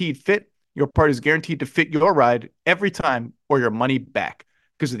Guaranteed Fit, your part is guaranteed to fit your ride every time or your money back.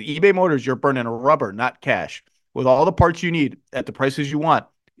 Because with eBay Motors, you're burning rubber, not cash. With all the parts you need at the prices you want,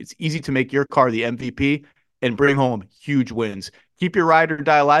 it's easy to make your car the MVP and bring home huge wins. Keep your ride or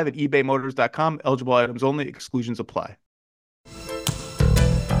die alive at ebaymotors.com. Eligible items only. Exclusions apply.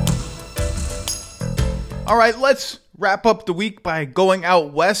 All right, let's wrap up the week by going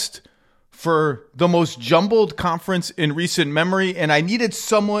out west for the most jumbled conference in recent memory. And I needed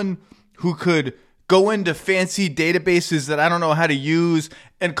someone who could go into fancy databases that I don't know how to use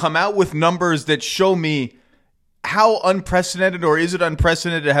and come out with numbers that show me how unprecedented, or is it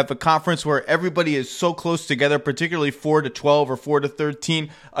unprecedented, to have a conference where everybody is so close together, particularly 4-12 or 4-13,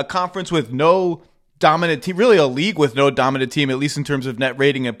 a conference with no dominant team, really a league with no dominant team, at least in terms of net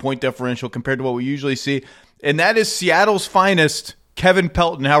rating and point differential compared to what we usually see. And that is Seattle's finest, Kevin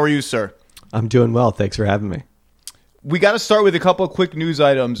Pelton. How are you, sir? I'm doing well. Thanks for having me. We got to start with a couple of quick news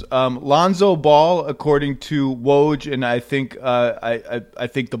items. Lonzo Ball, according to Woj, and I think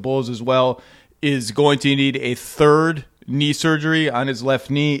the Bulls as well, is going to need a third knee surgery on his left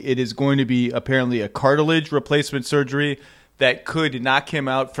knee. It is going to be apparently a cartilage replacement surgery that could knock him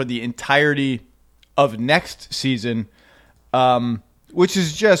out for the entirety of next season, which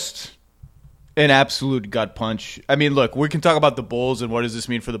is just an absolute gut punch. I mean, look, we can talk about the Bulls and what does this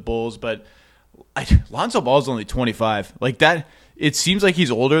mean for the Bulls, but Lonzo Ball is only 25. Like that, it seems like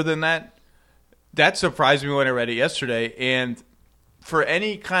he's older than that. That surprised me when I read it yesterday. And for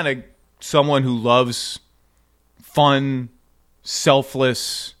any kind of someone who loves fun,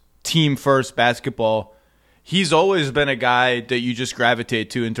 selfless, team-first basketball, he's always been a guy that you just gravitate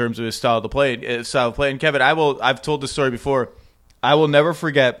to in terms of his style of play. And Kevin, I've told this story before. I will never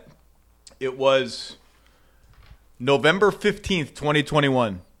forget. It was November 15th,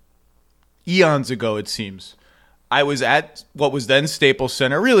 2021. Eons ago, it seems. I was at what was then Staples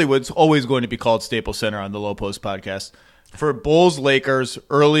Center, really was always going to be called Staples Center on the Low Post podcast, for Bulls-Lakers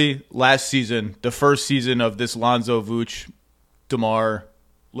early last season, the first season of this Lonzo, Vooch, DeMar,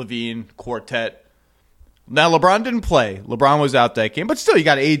 Levine quartet. Now, LeBron didn't play. LeBron was out that game. But still, you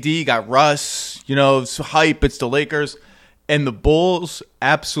got AD, you got Russ, it's hype, it's the Lakers. And the Bulls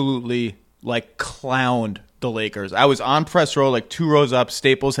absolutely, clowned the Lakers. I was on press row, 2 rows up.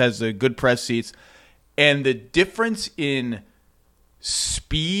 Staples has the good press seats. And the difference in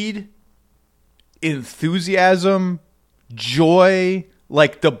speed, enthusiasm, joy,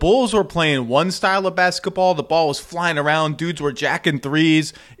 the Bulls were playing one style of basketball. The ball was flying around. Dudes were jacking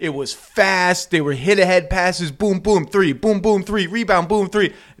threes. It was fast. They were hit-ahead passes. Boom, boom, three. Boom, boom, three. Rebound, boom,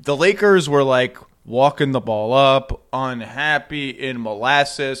 three. The Lakers were, walking the ball up, unhappy, in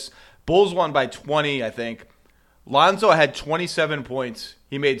molasses. Bulls won by 20, I think. Lonzo had 27 points.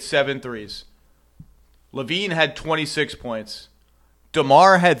 He made 7 threes. Levine had 26 points.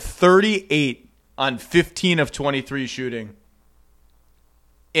 DeMar had 38 on 15 of 23 shooting.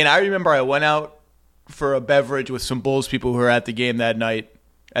 And I remember I went out for a beverage with some Bulls people who were at the game that night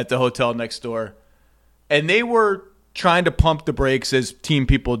at the hotel next door. And they were trying to pump the brakes, as team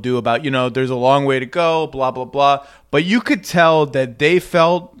people do, about, there's a long way to go, blah, blah, blah. But you could tell that they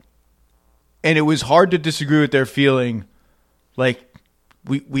felt, and it was hard to disagree with their feeling,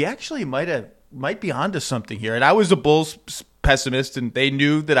 we actually might be onto something here. And I was a Bulls pessimist, and they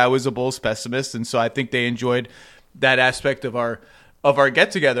knew that I was a Bulls pessimist, and so I think they enjoyed that aspect of our get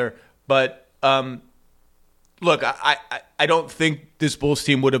together. But look, I don't think this Bulls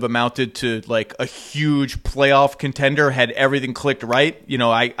team would have amounted to a huge playoff contender had everything clicked right.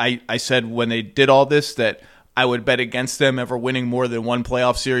 I said when they did all this that I would bet against them ever winning more than one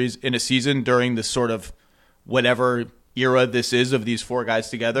playoff series in a season during this sort of whatever era this is of these 4 guys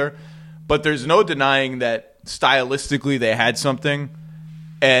together. But there's no denying that stylistically they had something,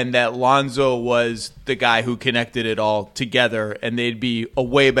 and that Lonzo was the guy who connected it all together, and they'd be a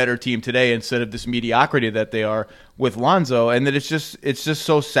way better team today instead of this mediocrity that they are with Lonzo. And that it's just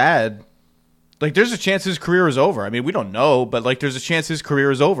so sad Like, there's a chance his career is over. I mean, we don't know, but like, there's a chance his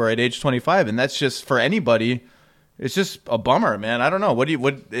career is over at age 25, and that's just for anybody. It's just a bummer, man. I don't know. What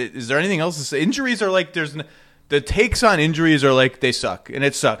is there anything else to say? Injuries are like the takes on injuries are like they suck, and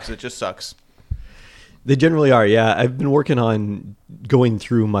it sucks. It just sucks. They generally are, yeah. I've been working on going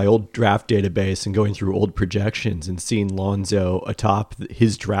through my old draft database and going through old projections and seeing Lonzo atop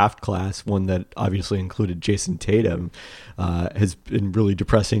his draft class, one that obviously included Jason Tatum, has been really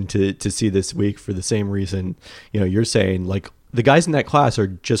depressing to see this week for the same reason, you're saying. Like, the guys in that class are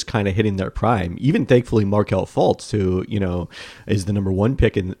just kind of hitting their prime. Even thankfully, Markelle Fultz, who, is the number 1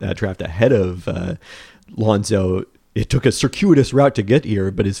 pick in that draft ahead of Lonzo. It took a circuitous route to get here,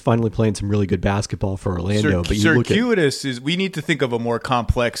 but is finally playing some really good basketball for Orlando. But circuitous is, we need to think of a more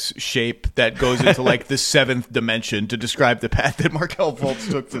complex shape that goes into like the 7th dimension to describe the path that Markelle Fultz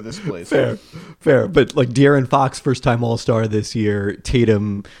took to this place. Fair. But like De'Aaron Fox, first-time All-Star this year,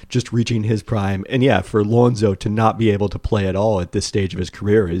 Tatum just reaching his prime. And yeah, for Lonzo to not be able to play at all at this stage of his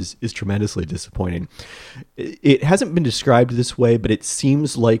career is tremendously disappointing. It hasn't been described this way, but it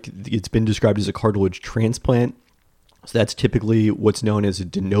seems like it's been described as a cartilage transplant. So that's typically what's known as a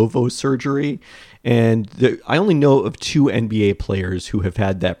de novo surgery. And I only know of 2 NBA players who have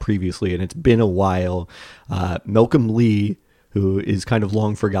had that previously, and it's been a while. Malcolm Lee, who is kind of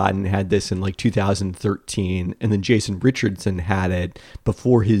long forgotten, had this in like 2013. And then Jason Richardson had it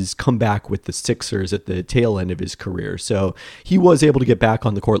before his comeback with the Sixers at the tail end of his career. So he was able to get back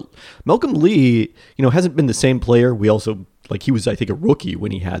on the court. Malcolm Lee, hasn't been the same player. He was, I think, a rookie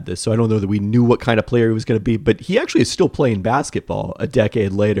when he had this, so I don't know that we knew what kind of player he was going to be, but he actually is still playing basketball a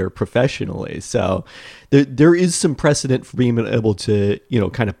decade later professionally. So there is some precedent for being able to,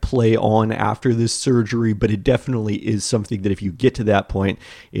 kind of play on after this surgery, but it definitely is something that if you get to that point,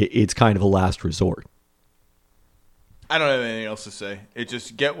 it's kind of a last resort. I don't have anything else to say. It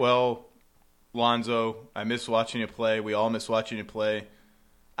just get well, Lonzo. I miss watching you play. We all miss watching you play.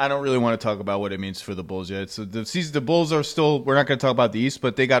 I don't really want to talk about what it means for the Bulls yet. So the season, the Bulls are still. We're not going to talk about the East,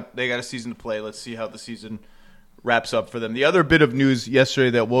 but they got a season to play. Let's see how the season wraps up for them. The other bit of news yesterday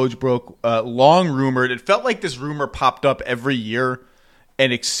that Woj broke, long rumored. It felt like this rumor popped up every year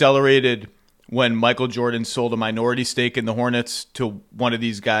and accelerated when Michael Jordan sold a minority stake in the Hornets to one of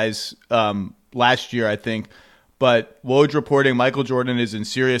these guys last year, I think. But Woj reporting Michael Jordan is in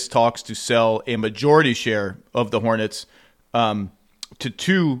serious talks to sell a majority share of the Hornets. To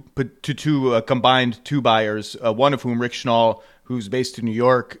two combined 2 buyers, one of whom, Rick Schnall, who's based in New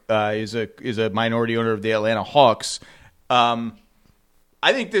York, is a minority owner of the Atlanta Hawks.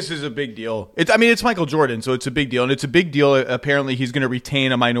 I think this is a big deal. It's Michael Jordan, so it's a big deal. And it's a big deal. Apparently, he's going to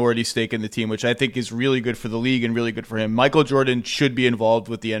retain a minority stake in the team, which I think is really good for the league and really good for him. Michael Jordan should be involved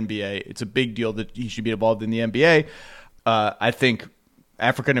with the NBA. It's a big deal that he should be involved in the NBA. I think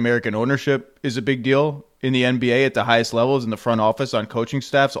African-American ownership is a big deal in the NBA at the highest levels, in the front office, on coaching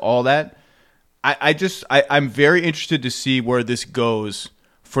staffs, all that. I'm very interested to see where this goes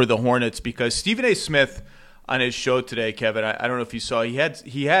for the Hornets, because Stephen A. Smith on his show today, Kevin, I don't know if you saw, he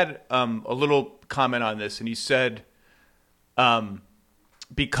had a little comment on this, and he said,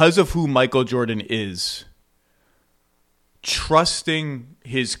 because of who Michael Jordan is, trusting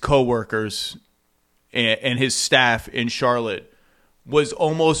his coworkers and his staff in Charlotte was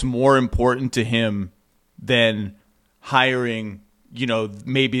almost more important to him than hiring,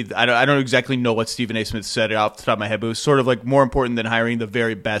 maybe, I don't exactly know what Stephen A. Smith said off the top of my head, but it was sort of like more important than hiring the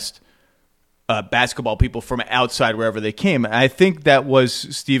very best basketball people from outside wherever they came. I think that was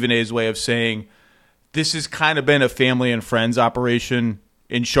Stephen A.'s way of saying this has kind of been a family and friends operation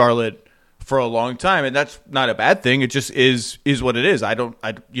in Charlotte for a long time, and that's not a bad thing. It just is what it is.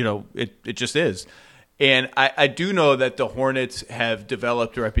 It just is. And I do know that the Hornets have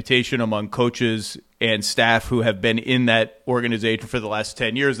developed a reputation among coaches and staff who have been in that organization for the last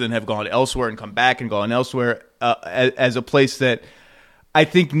 10 years, then have gone elsewhere and come back and gone elsewhere, as a place that I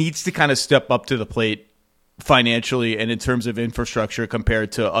think needs to kind of step up to the plate financially and in terms of infrastructure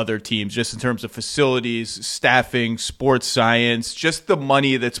compared to other teams, just in terms of facilities, staffing, sports science, just the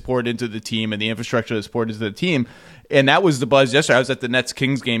money that's poured into the team and the infrastructure that's poured into the team. And that was the buzz yesterday. I was at the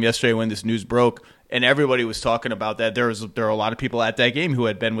Nets-Kings game yesterday when this news broke, and everybody was talking about that. There are a lot of people at that game who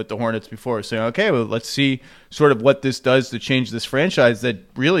had been with the Hornets before, saying, okay, well, let's see sort of what this does to change this franchise that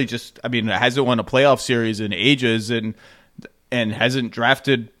really just, hasn't won a playoff series in ages and hasn't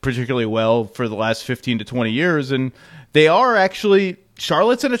drafted particularly well for the last 15 to 20 years. And they are actually,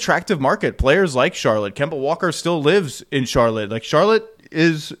 Charlotte's an attractive market. Players like Charlotte. Kemba Walker still lives in Charlotte. Like, Charlotte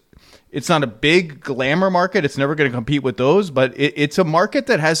is, it's not a big glamour market. It's never going to compete with those, but it's a market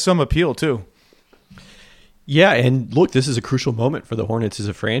that has some appeal too. Yeah, and look, this is a crucial moment for the Hornets as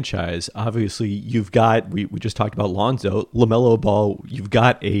a franchise. Obviously, you've got, we just talked about Lonzo, LaMelo Ball, you've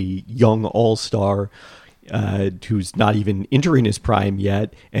got a young all-star who's not even entering his prime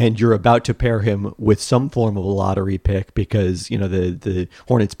yet, and you're about to pair him with some form of a lottery pick because, the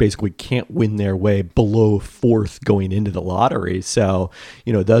Hornets basically can't win their way below fourth going into the lottery. So,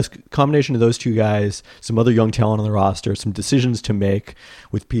 those combination of those two guys, some other young talent on the roster, some decisions to make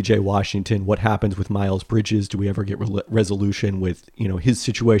with PJ Washington, what happens with Miles Bridges? Do we ever get resolution with, his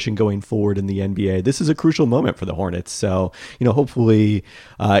situation going forward in the NBA? This is a crucial moment for the Hornets. So, hopefully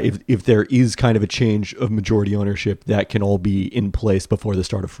if there is kind of a change of majority ownership, that can all be in place before the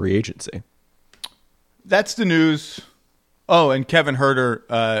start of free agency. That's the news. Oh, and Kevin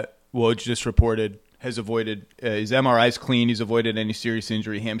Huerter, Woj just reported, has avoided his MRI's clean. He's avoided any serious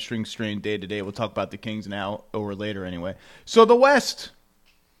injury, hamstring strain day to day. We'll talk about the Kings now or later anyway. So the West,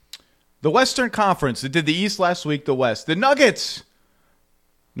 the Western Conference. It did the East last week. The West, the Nuggets,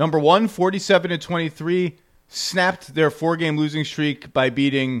 number 1, 47-23. Snapped their 4-game losing streak by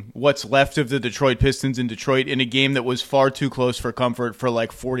beating what's left of the Detroit Pistons in Detroit in a game that was far too close for comfort for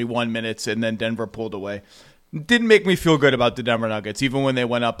like 41 minutes, and then Denver pulled away. Didn't make me feel good about the Denver Nuggets, even when they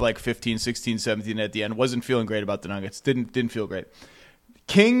went up like 15, 16, 17 at the end. Wasn't feeling great about the Nuggets. Didn't feel great.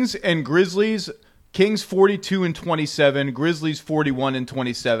 Kings and Grizzlies. Kings 42-27. Grizzlies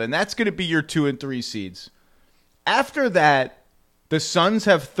 41-27. That's going to be your 2 and 3 seeds. After that, the Suns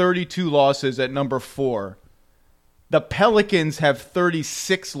have 32 losses at number 4. The Pelicans have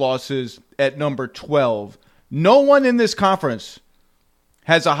 36 losses at number 12. No one in this conference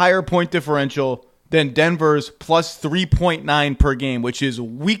has a higher point differential than Denver's plus 3.9 per game, which is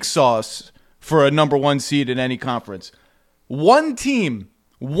weak sauce for a number 1 seed in any conference. One team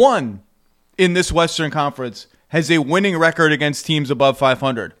in this Western Conference has a winning record against teams above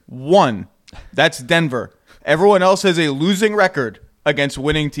 500. One. That's Denver. Everyone else has a losing record against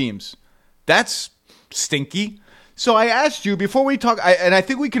winning teams. That's stinky. So I asked you before we talk, and I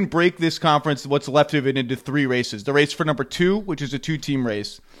think we can break this conference, what's left of it, into 3 races. The race for number 2, which is a 2-team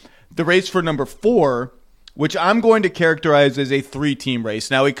race. The race for number 4, which I'm going to characterize as a 3-team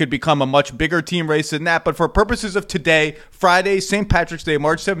race. Now, it could become a much bigger team race than that, but for purposes of today, Friday, St. Patrick's Day,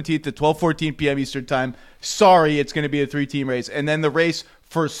 March 17th at 12:14 p.m. Eastern Time, sorry, it's going to be a 3-team race. And then the race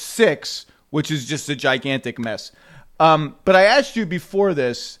for 6, which is just a gigantic mess. But I asked you before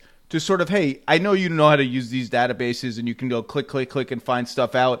this to sort of, hey, I know you know how to use these databases and you can go click, click, click and find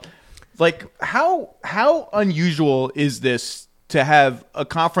stuff out. Like, how unusual is this to have a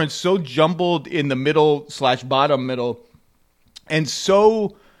conference so jumbled in the middle/bottom middle and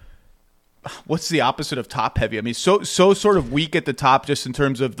so, what's the opposite of top heavy? I mean, so sort of weak at the top just in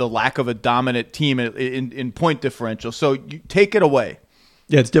terms of the lack of a dominant team in point differential. So you take it away.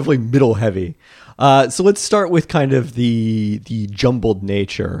 Yeah, it's definitely middle heavy. So let's start with kind of the jumbled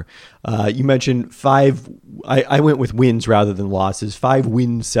nature. You mentioned 5. I went with wins rather than losses. 5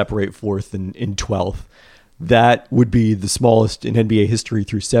 wins separate 4th and 12th. That would be the smallest in NBA history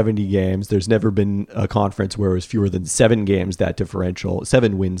through 70 games. There's never been a conference where it was fewer than 7 games that differential,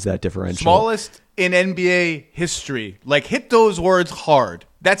 7 wins that differential. Smallest in NBA history. Like, hit those words hard.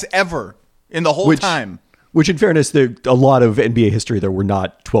 That's ever in the whole time. Which, in fairness, there a lot of NBA history, there were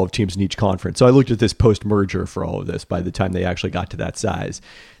not 12 teams in each conference. So I looked at this post-merger for all of this by the time they actually got to that size.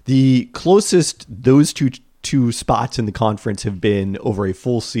 The closest those two spots in the conference have been over a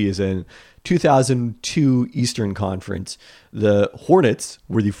full season. 2002 Eastern Conference, the Hornets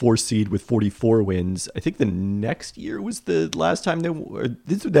were the 4th seed with 44 wins. I think the next year was the last time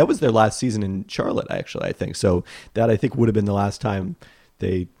that was their last season in Charlotte, actually, I think. So that, I think, would have been the last time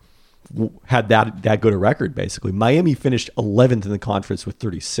they had that good a record, basically. Miami finished 11th in the conference with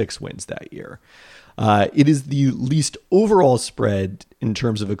 36 wins that year. It is the least overall spread in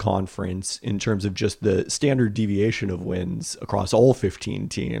terms of a conference, in terms of just the standard deviation of wins across all 15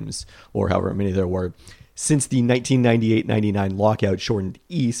 teams, or however many there were, since the 1998-99 lockout shortened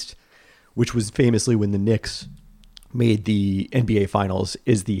East, which was famously when the Knicks made the NBA Finals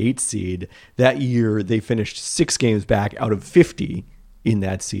as the 8th seed. That year, they finished 6 games back out of 50 in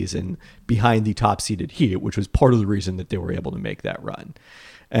that season behind the top-seeded Heat, which was part of the reason that they were able to make that run.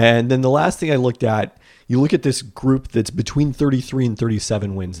 And then the last thing I looked at, you look at this group that's between 33 and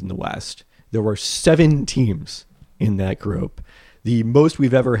 37 wins in the West. There were 7 teams in that group. The most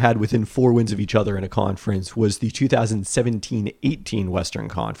we've ever had within 4 wins of each other in a conference was the 2017-18 Western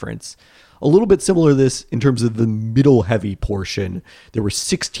Conference. a little bit similar to this in terms of the middle heavy portion. There were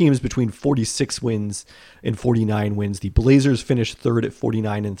 6 teams between 46 wins and 49 wins. The Blazers finished third at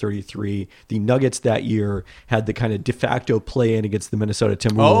 49 and 33. The Nuggets that year had the kind of de facto play-in against the Minnesota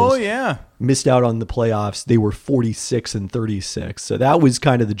Timberwolves. Oh, yeah. Missed out on the playoffs. They were 46 and 36. So that was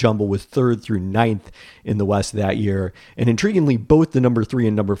kind of the jumble with 3rd through 9th in the West that year. And intriguingly, both the number 3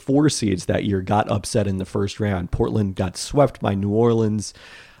 and number 4 seeds that year got upset in the first round. Portland got swept by New Orleans.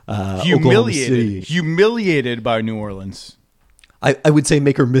 Humiliated by New Orleans. I would say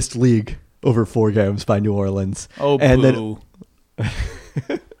make or missed league over 4 games by New Orleans. Oh, and boo.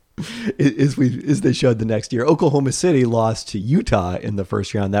 Then, as they showed the next year, Oklahoma City lost to Utah in the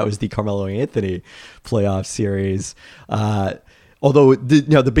first round. That was the Carmelo Anthony playoff series. Although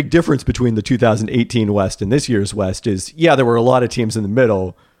the big difference between the 2018 West and this year's West is, there were a lot of teams in the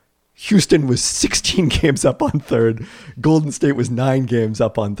middle. Houston was 16 games up on 3rd. Golden State was 9 games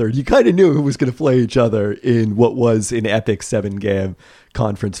up on 3rd. You kind of knew who was going to play each other in what was an epic 7-game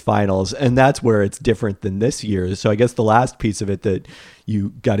conference finals. And that's where it's different than this year. So I guess the last piece of it that you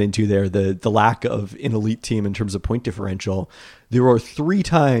got into there, the lack of an elite team in terms of point differential. There are 3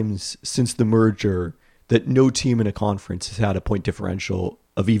 times since the merger that no team in a conference has had a point differential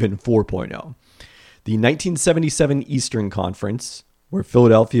of even 4.0. The 1977 Eastern Conference, where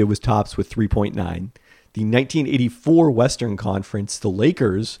Philadelphia was tops with 3.9. The 1984 Western Conference, the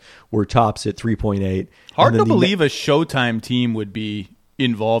Lakers were tops at 3.8. Hard to believe a Showtime team would be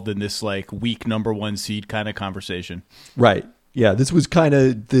involved in this like weak number 1 seed kind of conversation. Right. Yeah, this was kind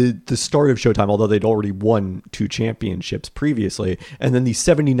of the start of Showtime, although they'd already won 2 championships previously. And then the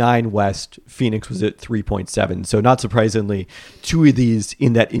 79 West, Phoenix was at 3.7. So not surprisingly, 2 of these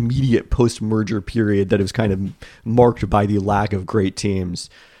in that immediate post-merger period that was kind of marked by the lack of great teams.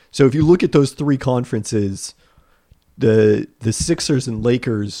 So if you look at those 3 conferences, the Sixers and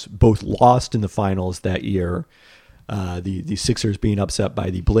Lakers both lost in the finals that year. The Sixers being upset by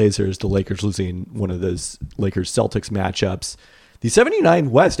the Blazers, the Lakers losing one of those Lakers-Celtics matchups. The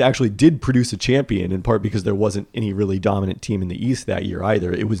 79 West actually did produce a champion, in part because there wasn't any really dominant team in the East that year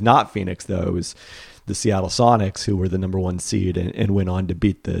either. It was not Phoenix, though. It was the Seattle Sonics, who were the number 1 seed and went on to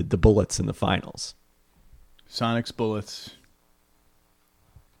beat the Bullets in the finals. Sonics, Bullets.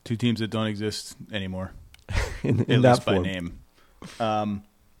 2 teams that don't exist anymore. in at that least form. by name.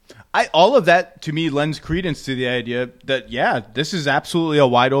 All of that to me lends credence to the idea that, this is absolutely a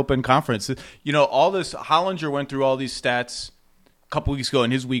wide open conference. All this, Hollinger went through all these stats a couple weeks ago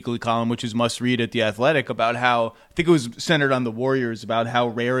in his weekly column, which is must read at The Athletic, about how, I think it was centered on the Warriors, about how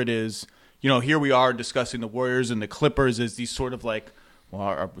rare it is. Here we are discussing the Warriors and the Clippers as these sort of like,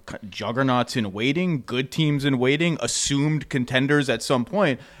 are juggernauts in waiting, good teams in waiting, assumed contenders at some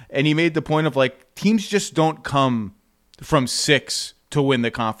point. And he made the point of like, teams just don't come from 6 to win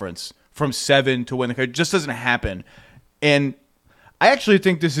the conference, from 7 to win the conference. It just doesn't happen. And I actually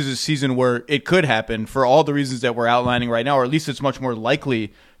think this is a season where it could happen for all the reasons that we're outlining right now, or at least it's much more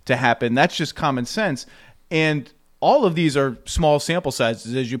likely to happen. That's just common sense. And all of these are small sample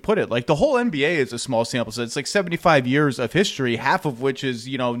sizes, as you put it. Like the whole NBA is a small sample size. It's like 75 years of history, half of which is,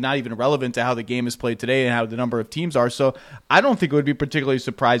 not even relevant to how the game is played today and how the number of teams are. So I don't think it would be particularly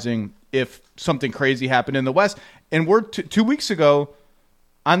surprising if something crazy happened in the West. And we're 2 weeks ago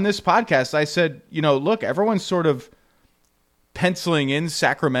on this podcast, I said, look, everyone's sort of penciling in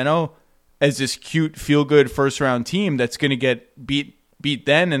Sacramento as this cute, feel-good first-round team that's going to get beat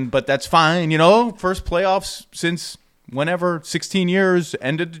then, but that's fine. First playoffs since whenever, 16 years,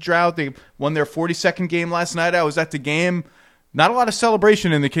 ended the drought. They won their 42nd game last night. I was at the game. Not a lot of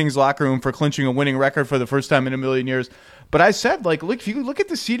celebration in the Kings locker room for clinching a winning record for the first time in a million years. But I said, like, look, if you look at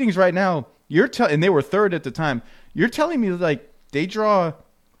the seedings right now, and they were 3rd at the time, you're telling me, like, they draw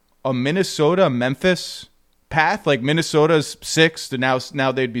a Minnesota-Memphis path, like Minnesota's 6th, and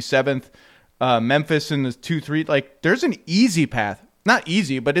now they'd be 7th. Memphis in the 2-3, like, there's an easy path. Not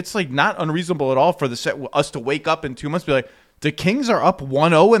easy, but it's like not unreasonable at all for us to wake up in 2 months and be like, the Kings are up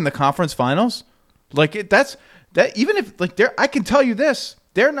 1-0 in the conference finals. Like that. Even if like I can tell you this,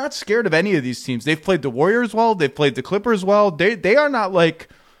 they're not scared of any of these teams. They've played the Warriors well. They've played the Clippers well. They are not like,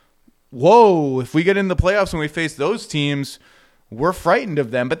 whoa, if we get in the playoffs and we face those teams, we're frightened of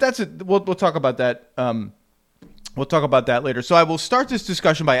them. But that's it. We'll talk about that. We'll talk about that later. So I will start this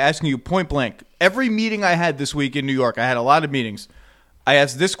discussion by asking you point blank. Every meeting I had this week in New York, I had a lot of meetings. I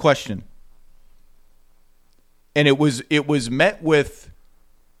asked this question, and it was met with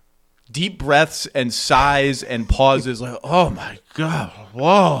deep breaths and sighs and pauses like, oh my God,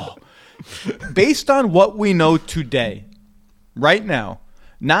 whoa. Based on what we know today, right now,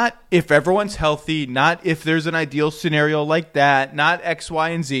 not if everyone's healthy, not if there's an ideal scenario like that, not X, Y,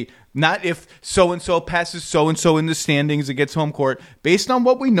 and Z, Not if so-and-so passes so-and-so in the standings and gets home court. Based on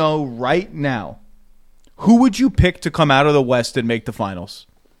what we know right now, who would you pick to come out of the West and make the finals?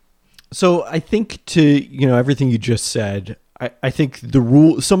 So I think everything you just said, I think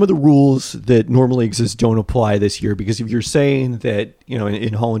some of the rules that normally exist don't apply this year, because if you're saying that,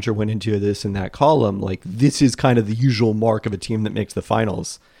 and Hollinger went into this in that column, like this is kind of the usual mark of a team that makes the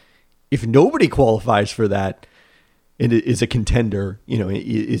finals. If nobody qualifies for that and is a contender,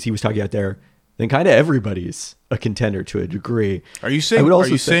 as he was talking out there, then kind of everybody's a contender to a degree. Are you saying?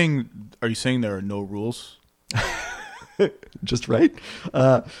 Are you saying there are no rules? Just right.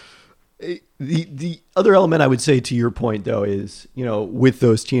 The other element I would say to your point, though, is, with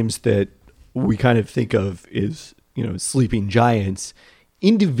those teams that we kind of think of as, sleeping giants,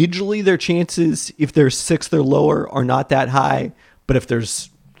 individually their chances, if they're 6th or lower, are not that high. But if there's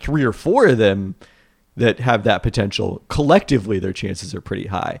 3 or 4 of them that have that potential, collectively their chances are pretty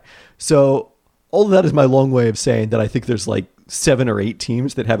high. So all of that is my long way of saying that I think there's like 7 or 8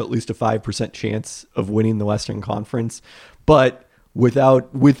 teams that have at least a 5% chance of winning the Western Conference. But with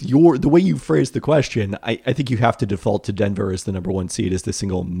the way you phrased the question, I think you have to default to Denver as the number 1 seed, as the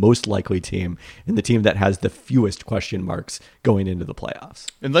single most likely team and the team that has the fewest question marks going into the playoffs.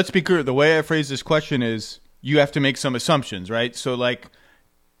 And let's be clear, the way I phrase this question is you have to make some assumptions, right? So like,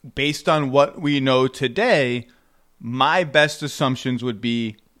 based on what we know today, my best assumptions would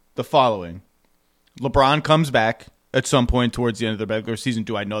be the following. LeBron comes back at some point towards the end of the regular season.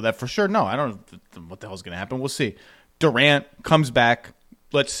 Do I know that for sure? No, I don't know what the hell is going to happen. We'll see. Durant comes back,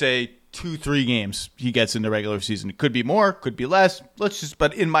 let's say 2-3 games he gets in the regular season. It could be more, could be less.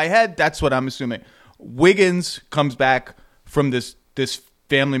 But in my head, that's what I'm assuming. Wiggins comes back from this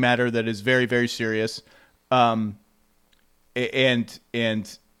family matter that is very, very serious. And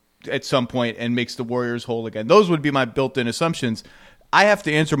at some point and makes the Warriors whole again. Those would be my built-in assumptions. I have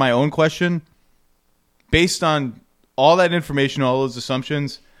to answer my own question based on all that information, all those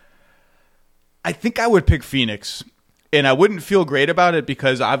assumptions. I think I would pick Phoenix, and I wouldn't feel great about it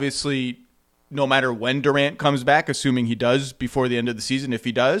because obviously no matter when Durant comes back, assuming he does before the end of the season, if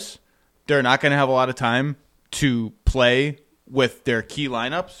he does, they're not going to have a lot of time to play with their key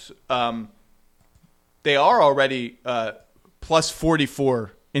lineups. They are already plus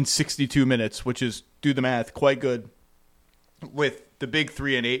 44 in 62 minutes, which is, do the math, quite good, with the big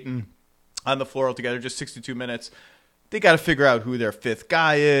 3 and Ayton on the floor altogether, just 62 minutes. They got to figure out who their 5th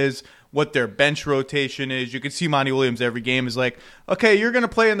guy is, what their bench rotation is. You can see Monty Williams every game is like, okay, you're going to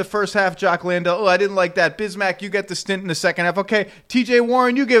play in the first half, Jock Landale. Oh, I didn't like that. Bismack, you get the stint in the second half. Okay, TJ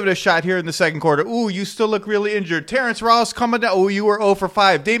Warren, you give it a shot here in the second quarter. Ooh, you still look really injured. Terrence Ross coming down. Oh, you were 0 for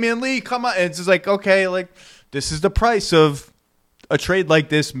 5. Damian Lee, come on. And it's just like, okay, like this is the price of a trade like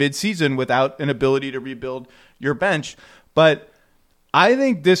this mid-season without an ability to rebuild your bench. But I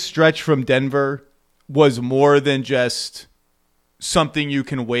think this stretch from Denver was more than just something you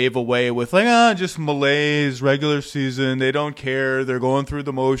can wave away with like, just malaise, regular season. They don't care. They're going through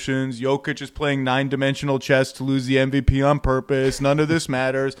the motions. Jokic is playing 9-dimensional chess to lose the MVP on purpose. None of this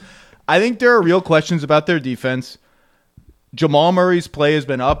matters. I think there are real questions about their defense. Jamal Murray's play has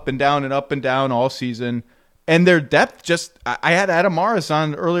been up and down all season. And their depth I had Adam Morris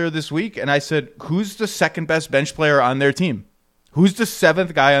on earlier this week, and I said, who's the second best bench player on their team? Who's the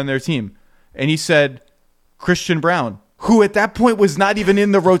 7th guy on their team? And he said, Christian Brown, who at that point was not even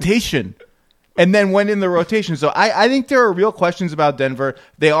in the rotation and then went in the rotation. So I think there are real questions about Denver.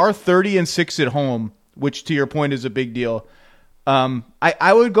 They are 30-6 at home, which to your point is a big deal.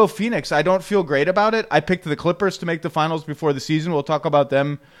 I would go Phoenix. I don't feel great about it. I picked the Clippers to make the finals before the season. We'll talk about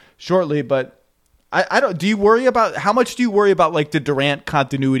them shortly, but I don't. Do you worry about how much do you worry about like the Durant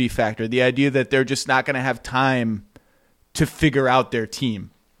continuity factor? The idea that they're just not going to have time to figure out their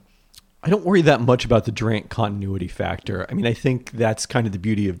team. I don't worry that much about the Durant continuity factor. I mean, I think that's kind of the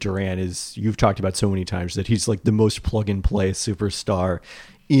beauty of Durant, is you've talked about so many times that he's like the most plug and play superstar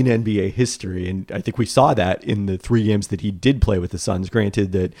in NBA history. And I think we saw that in the 3 games that he did play with the Suns.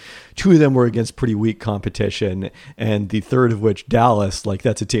 Granted that 2 of them were against pretty weak competition, and the third of which, Dallas, like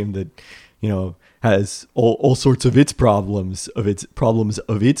that's a team that, has all sorts of its problems of its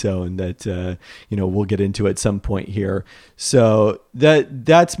own that we'll get into at some point here. So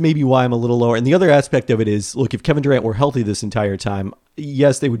that's maybe why I'm a little lower. And the other aspect of it is, look, if Kevin Durant were healthy this entire time,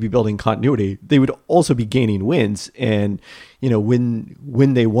 yes, they would be building continuity. They would also be gaining wins. And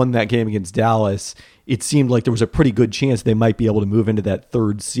when they won that game against Dallas, it seemed like there was a pretty good chance they might be able to move into that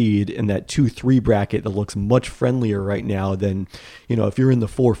 3rd seed in that 2-3 bracket that looks much friendlier right now than, if you're in the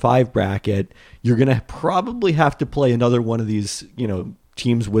 4-5 bracket, you're going to probably have to play another one of these,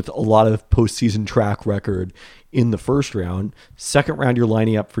 teams with a lot of postseason track record in the first round. Second round, you're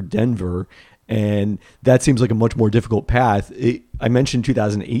lining up for Denver. And that seems like a much more difficult path. I mentioned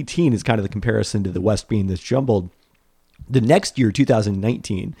 2018 is kind of the comparison to the West being this jumbled. The next year,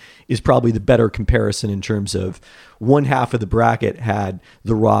 2019, is probably the better comparison in terms of one half of the bracket had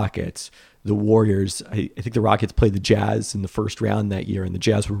the Rockets, the Warriors. I think the Rockets played the Jazz in the first round that year, and the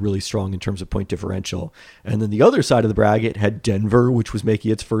Jazz were really strong in terms of point differential. And then the other side of the bracket had Denver, which was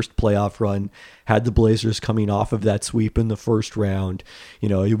making its first playoff run, had the Blazers coming off of that sweep in the first round.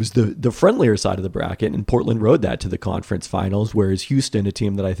 It was the friendlier side of the bracket, and Portland rode that to the conference finals, whereas Houston, a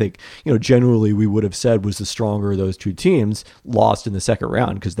team that I think, generally we would have said was the stronger of those two teams, lost in the second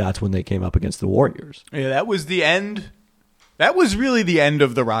round because that's when they came up against the Warriors. Yeah, that was the end. That was really the end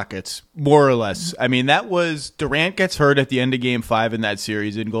of the Rockets, more or less. I mean, that was Durant gets hurt at the end of Game 5 in that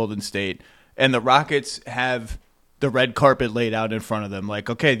series in Golden State, and the Rockets have the red carpet laid out in front of them. Like,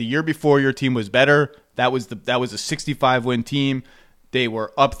 okay, the year before your team was better. That was a 65-win team. They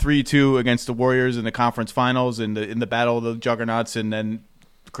were up 3-2 against the Warriors in the conference finals in the battle of the juggernauts, and then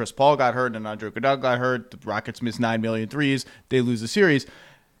Chris Paul got hurt and Andre Iguodala got hurt. The Rockets missed 9 million threes. They lose the series.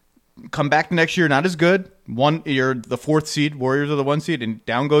 Come back the next year, not as good. You're the 4th seed, Warriors are the 1 seed, and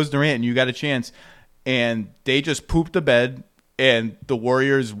down goes Durant, and you got a chance. And they just pooped the bed, and the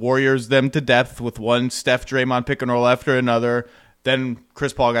Warriors them to depth with one Steph Draymond pick and roll after another. Then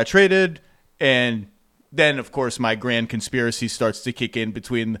Chris Paul got traded, and then, of course, my grand conspiracy starts to kick in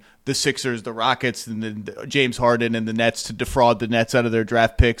between the Sixers, the Rockets, and the James Harden and the Nets to defraud the Nets out of their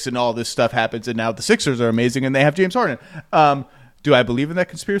draft picks, and all this stuff happens, and now the Sixers are amazing, and they have James Harden. Do I believe in that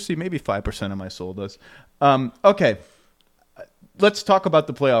conspiracy? Maybe 5% of my soul does. Okay, let's talk about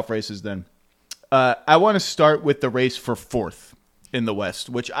the playoff races then. I want to start with the race for 4th in the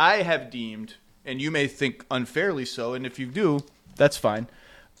West, which I have deemed, and you may think unfairly so, and if you do, that's fine,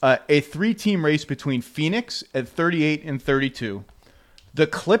 a 3-team race between Phoenix at 38 and 32, the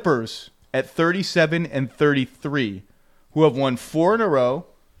Clippers at 37 and 33, who have won 4 in a row,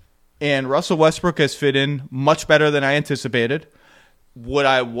 and Russell Westbrook has fit in much better than I anticipated. Would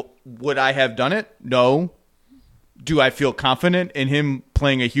I have done it? No. Do I feel confident in him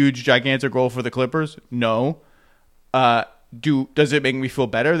playing a huge, gigantic role for the Clippers? No. Does it make me feel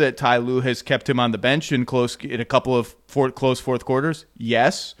better that Ty Lue has kept him on the bench in a couple of close fourth quarters?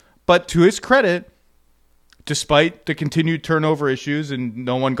 Yes. But to his credit, despite the continued turnover issues and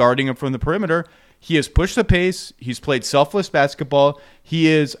no one guarding him from the perimeter, he has pushed the pace. He's played selfless basketball. He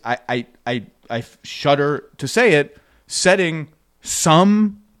is, I shudder to say it, setting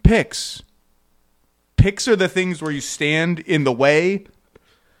some picks. Picks are the things where you stand in the way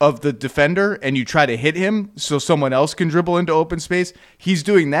of the defender and you try to hit him so someone else can dribble into open space. He's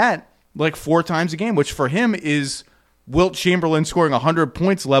doing that like 4 times a game, which for him is Wilt Chamberlain scoring 100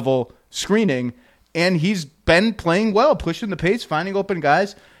 points level screening. And he's been playing well, pushing the pace, finding open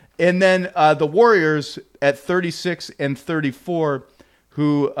guys. And then the Warriors at 36 and 34,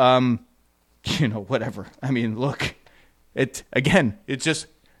 who, whatever. I mean, look. It's just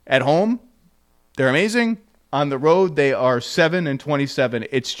at home, they're amazing. On the road, they are 7 and 27.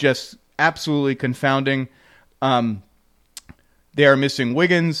 It's just absolutely confounding. They are missing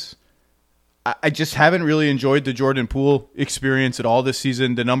Wiggins. I just haven't really enjoyed the Jordan Poole experience at all this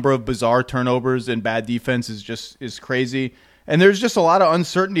season. The number of bizarre turnovers and bad defense is crazy. And there's just a lot of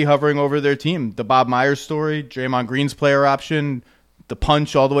uncertainty hovering over their team. The Bob Myers story, Draymond Green's player option, the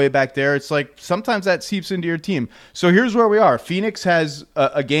punch all the way back there. It's like sometimes that seeps into your team. So here's where we are. Phoenix has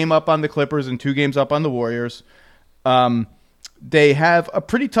a game up on the Clippers and 2 games up on the Warriors. They have a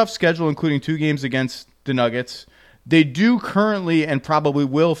pretty tough schedule, including 2 games against the Nuggets. They do currently and probably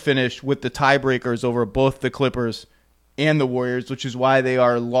will finish with the tiebreakers over both the Clippers and the Warriors, which is why they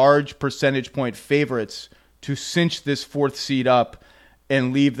are large percentage point favorites to cinch this 4th seed up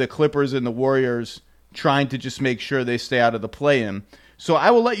and leave the Clippers and the Warriors trying to just make sure they stay out of the play-in. So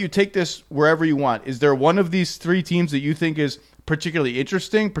I will let you take this wherever you want. Is there one of these 3 teams that you think is particularly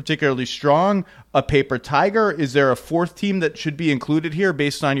interesting, particularly strong, a paper tiger? Is there a 4th team that should be included here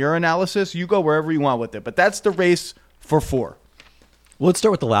based on your analysis? You go wherever you want with it. But that's the race for 4. Well, let's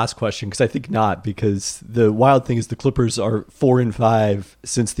start with the last question, because I think not, because the wild thing is the Clippers are 4 and 5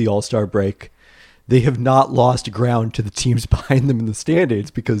 since the All-Star break. They have not lost ground to the teams behind them in the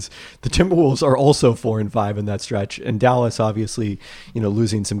standings, because the Timberwolves are also 4 and 5 in that stretch. And Dallas, obviously,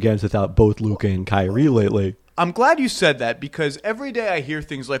 losing some games without both Luka and Kyrie lately. I'm glad you said that, because every day I hear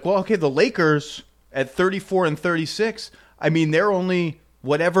things like, well, okay, the Lakers at 34 and 36, I mean, they're only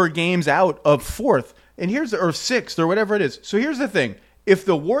whatever games out of 4th, or 6th, or whatever it is. So here's the thing. If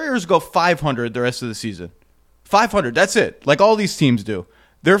the Warriors go 500 the rest of the season, 500, that's it, like all these teams do,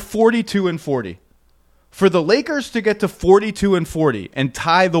 they're 42 and 40. For the Lakers to get to 42-40 and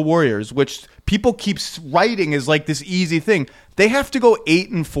tie the Warriors, which people keep writing as like this easy thing, they have to go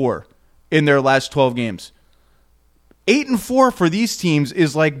 8-4 in their last 12 games. 8-4 for these teams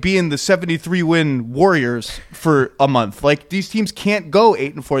is like being the 73-win Warriors for a month. Like, these teams can't go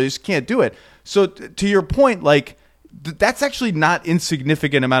 8-4; they just can't do it. So, to your point, like, that's actually not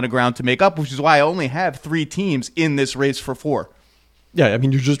insignificant amount of ground to make up, which is why I only have 3 teams in this race for 4. Yeah, I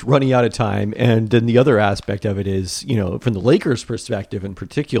mean, you're just running out of time. And then the other aspect of it is, from the Lakers' perspective in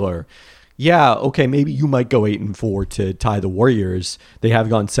particular, yeah, okay, maybe you might go 8-4 to tie the Warriors. They have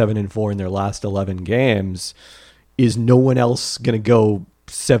gone 7-4 in their last 11 games. Is no one else going to go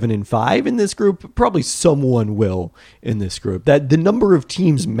 7-5 in this group? Probably someone will in this group. That the number of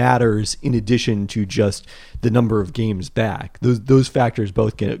teams matters in addition to just the number of games back. Those factors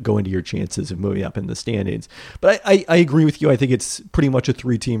both go into your chances of moving up in the standings. But I agree with you. I think it's pretty much a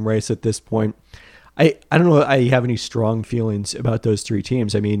 3-team race at this point. I don't know. I have any strong feelings about those 3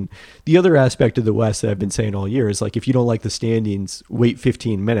 teams. I mean, the other aspect of the West that I've been saying all year is, like, if you don't like the standings, wait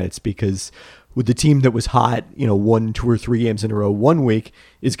 15 minutes, because with the team that was hot, won 2 or 3 games in a row one week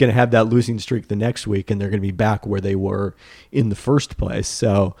is going to have that losing streak the next week, and they're going to be back where they were in the first place.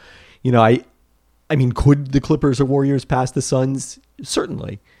 So, I mean, could the Clippers or Warriors pass the Suns?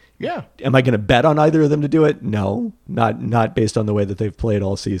 Certainly. Yeah. Am I going to bet on either of them to do it? No, not based on the way that they've played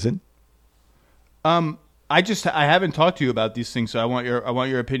all season. I haven't talked to you about these things, so I want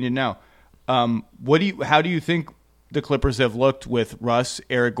your opinion now. How do you think the Clippers have looked with Russ,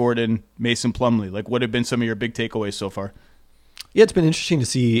 Eric Gordon, Mason Plumlee? Like, what have been some of your big takeaways so far? Yeah, it's been interesting to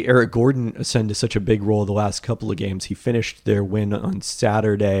see Eric Gordon ascend to such a big role the last couple of games. He finished their win on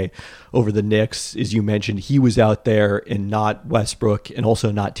Saturday over the Knicks. As you mentioned, he was out there and not Westbrook, and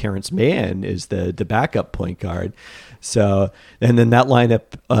also not Terrence Mann is the backup point guard. So, and then that lineup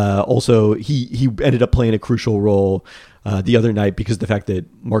also, he ended up playing a crucial role the other night because of the fact that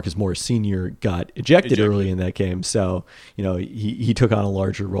Marcus Morris Sr. got ejected early in that game. So, he took on a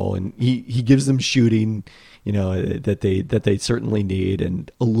larger role, and he gives them shooting, that they certainly need,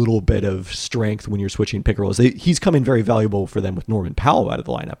 and a little bit of strength when you're switching pick and rolls. He's come in very valuable for them with Norman Powell out of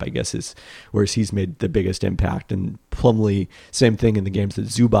the lineup, I guess, is whereas he's made the biggest impact. And Plumlee, same thing in the games that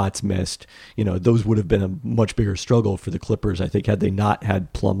Zubats missed. Those would have been a much bigger struggle for the Clippers, I think, had they not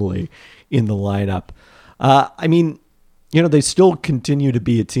had Plumlee in the lineup. I mean, they still continue to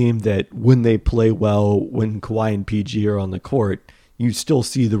be a team that when they play well, when Kawhi and PG are on the court, you still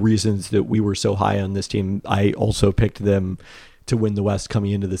see the reasons that we were so high on this team. I also picked them to win the West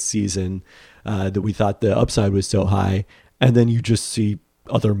coming into the season, that we thought the upside was so high. And then you just see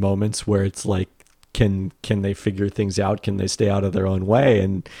other moments where it's like, can they figure things out? Can they stay out of their own way?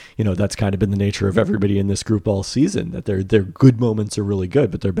 And, that's kind of been the nature of everybody in this group all season, that their good moments are really good,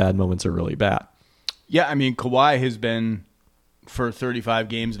 but their bad moments are really bad. Yeah, I mean, Kawhi has been, for 35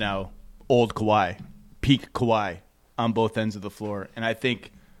 games now, old Kawhi, peak Kawhi on both ends of the floor. And I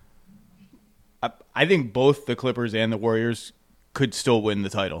think both the Clippers and the Warriors could still win the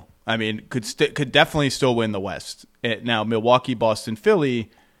title. I mean, could definitely still win the West. Now, Milwaukee, Boston, Philly,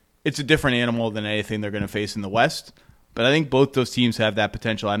 it's a different animal than anything they're going to face in the West. But I think both those teams have that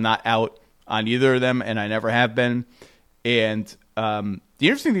potential. I'm not out on either of them, and I never have been. And the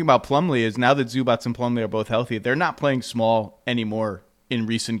interesting thing about Plumlee is now that Zubats and Plumlee are both healthy, they're not playing small anymore in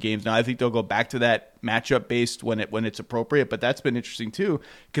recent games. Now, I think they'll go back to that matchup based when it's appropriate, but that's been interesting too,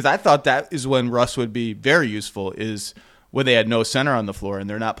 because I thought that is when Russ would be very useful, is when they had no center on the floor and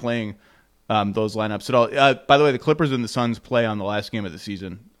they're not playing those lineups at all. By the way, the Clippers and the Suns play on the last game of the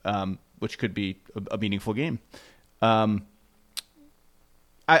season, which could be a meaningful game.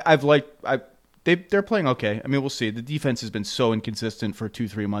 They're playing okay. I mean, we'll see. The defense has been so inconsistent for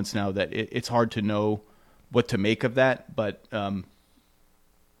 2-3 months now that it's hard to know what to make of that, but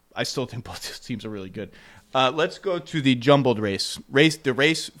I still think both teams are really good. Let's go to the jumbled race. The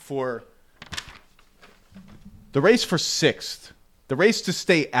race for sixth. The race to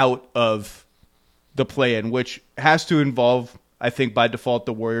stay out of the play-in, which has to involve, I think, by default,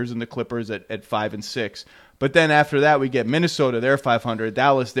 the Warriors and the Clippers at 5 and 6. But then after that, we get Minnesota, they're 500.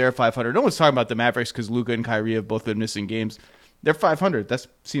 Dallas, they're 500. No one's talking about the Mavericks because Luka and Kyrie have both been missing games. They're 500. That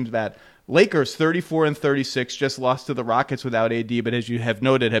seems bad. Lakers, 34 and 36, just lost to the Rockets without AD, but as you have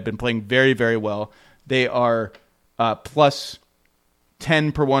noted, have been playing very, very well. They are plus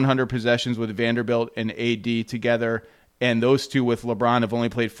 10 per 100 possessions with Vanderbilt and AD together, and those two with LeBron have only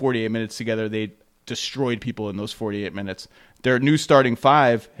played 48 minutes together. They destroyed people in those 48 minutes. Their new starting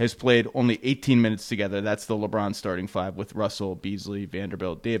five has played only 18 minutes together. That's the LeBron starting five with Russell, Beasley,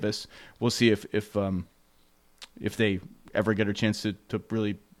 Vanderbilt, Davis. We'll see if they ever get a chance to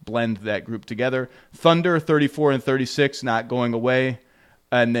really blend that group together. Thunder 34 and 36, not going away.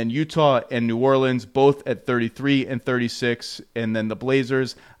 And then Utah and New Orleans, both at 33 and 36. And then the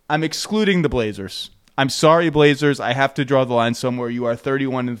Blazers. I'm excluding the Blazers. I'm sorry, Blazers. I have to draw the line somewhere. You are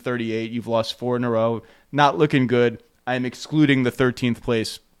 31 and 38. You've lost 4 in a row. Not looking good. I'm excluding the 13th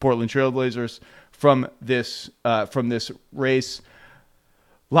place Portland Trail Blazers from this race.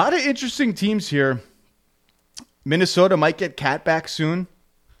 A lot of interesting teams here. Minnesota might get Cat back soon.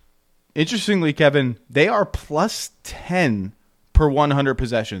 Interestingly, Kevin, they are plus 10 per 100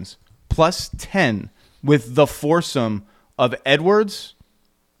 possessions. Plus 10 with the foursome of Edwards,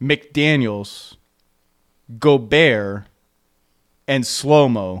 McDaniels, Gobert, and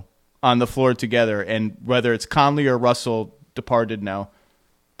Slow-Mo on the floor together. And whether it's Conley or Russell, departed now,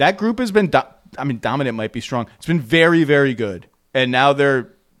 that group has been, dominant might be strong. It's been very, very good. And now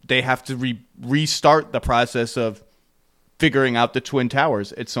they have to restart the process of figuring out the Twin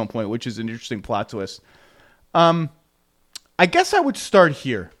Towers at some point, which is an interesting plot twist. I guess I would start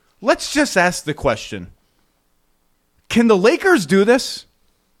here. Let's just ask the question. Can the Lakers do this?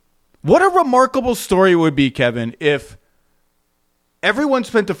 What a remarkable story it would be, Kevin, if everyone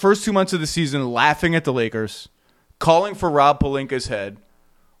spent the first 2 months of the season laughing at the Lakers, calling for Rob Pelinka's head,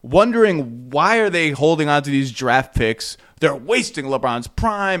 wondering why are they holding on to these draft picks? They're wasting LeBron's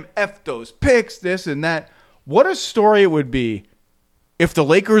prime, F those picks, this and that. What a story it would be if the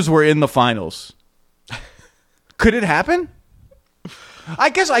Lakers were in the finals. Could it happen? I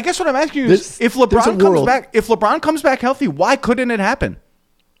guess what I'm asking you is if LeBron comes back healthy, why couldn't it happen?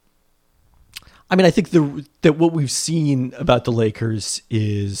 I mean, I think that what we've seen about the Lakers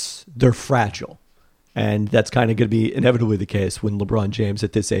is they're fragile. And that's kind of going to be inevitably the case when LeBron James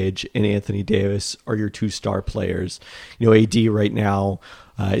at this age and Anthony Davis are your two star players. You know, AD right now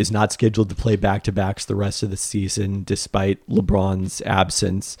is not scheduled to play back-to-backs the rest of the season despite LeBron's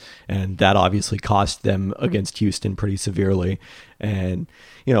absence. And that obviously cost them against Houston pretty severely. And,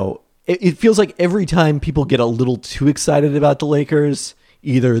 you know, it feels like every time people get a little too excited about the Lakers,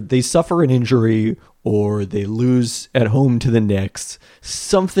 either they suffer an injury or they lose at home to the Knicks.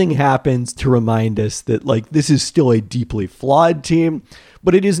 Something happens to remind us that, like, this is still a deeply flawed team,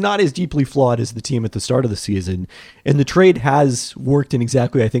 but it is not as deeply flawed as the team at the start of the season. And the trade has worked in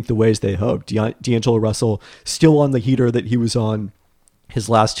exactly, I think, the ways they hoped. D'Angelo Russell still on the heater that he was on his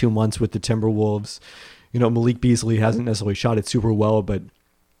last 2 months with the Timberwolves. You know, Malik Beasley hasn't necessarily shot it super well, but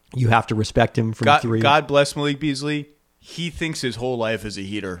you have to respect him from three. God bless Malik Beasley. He thinks his whole life is a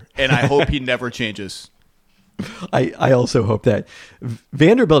heater, and I hope he never changes. I also hope that.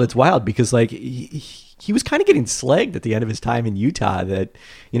 Vanderbilt, it's wild because, like, he was kind of getting slagged at the end of his time in Utah that,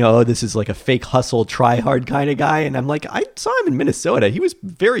 you know, this is like a fake hustle, try hard kind of guy. And I'm like, I saw him in Minnesota. He was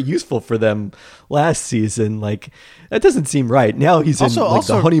very useful for them last season. Like, that doesn't seem right. Now he's in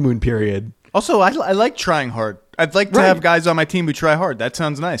the honeymoon period. Also, I like trying hard. I'd like to have guys on my team who try hard. That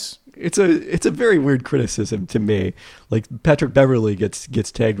sounds nice. It's a very weird criticism to me. Like, Patrick Beverley gets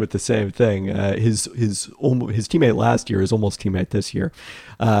tagged with the same thing. His teammate last year, his almost teammate this year.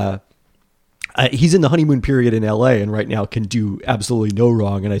 He's in the honeymoon period in LA and right now can do absolutely no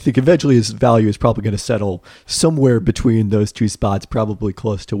wrong. And I think eventually his value is probably going to settle somewhere between those two spots, probably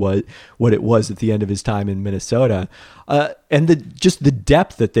close to what it was at the end of his time in Minnesota. And the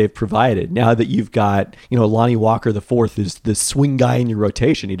depth that they've provided now that you've got, you know, Lonnie Walker the fourth is the swing guy in your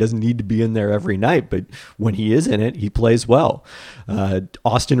rotation. He doesn't need to be in there every night, but when he is in it, he plays well.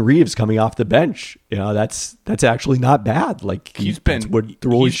 Austin Reeves coming off the bench, you know, that's actually not bad. Like, that's what the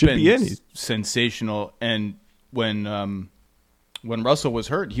role he should be in. He's sensational. And when Russell was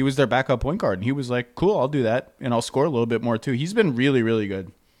hurt, he was their backup point guard, and he was like, "Cool, I'll do that, and I'll score a little bit more too." He's been really, really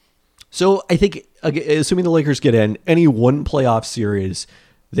good. So I think, assuming the Lakers get in, any one playoff series,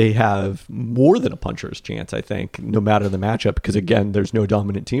 they have more than a puncher's chance, I think, no matter the matchup, because, again, there's no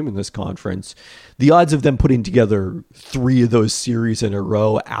dominant team in this conference. The odds of them putting together 3 of those series in a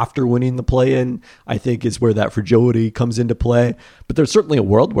row after winning the play-in, I think, is where that fragility comes into play. But there's certainly a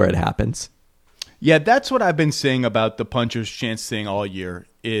world where it happens. Yeah, that's what I've been saying about the puncher's chance thing all year,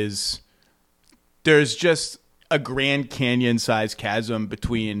 is there's just a Grand Canyon-sized chasm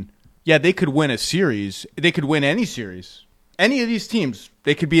between... Yeah, they could win a series. They could win any series. Any of these teams,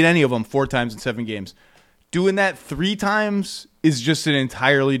 they could beat any of them 4 times in 7 games. Doing that 3 times is just an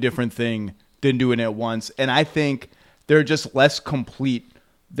entirely different thing than doing it once. And I think they're just less complete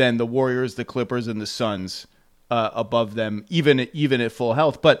than the Warriors, the Clippers, and the Suns above them, even at full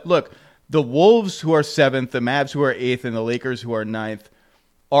health. But look, the Wolves, who are 7th, the Mavs, who are 8th, and the Lakers, who are 9th,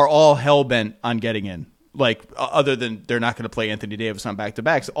 are all hell-bent on getting in. Like, other than they're not going to play Anthony Davis on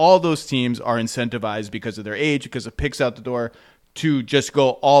back-to-backs. All those teams are incentivized because of their age, because of picks out the door, to just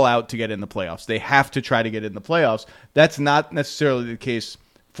go all out to get in the playoffs. They have to try to get in the playoffs. That's not necessarily the case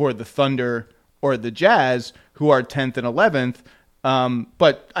for the Thunder or the Jazz, who are 10th and 11th.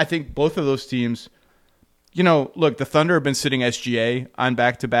 But I think both of those teams, look, the Thunder have been sitting SGA on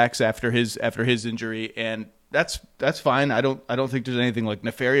back-to-backs after his injury, and that's fine. I don't think there's anything like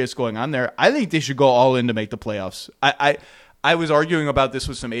nefarious going on there. I think they should go all in to make the playoffs. I was arguing about this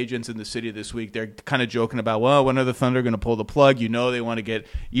with some agents in the city this week. They're kind of joking about, well, when are the Thunder going to pull the plug? They want to get,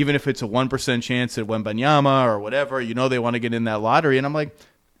 even if it's a 1% chance at Wembanyama or whatever, they want to get in that lottery. And I'm like,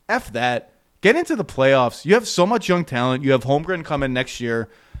 F that. Get into the playoffs. You have so much young talent. You have Holmgren coming next year.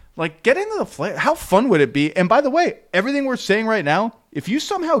 Like, get into the play. How fun would it be? And by the way, everything we're saying right now, if you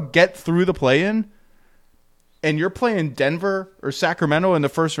somehow get through the play-in and you're playing Denver or Sacramento in the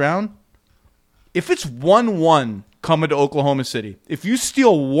first round, if it's 1-1 coming to Oklahoma City, if you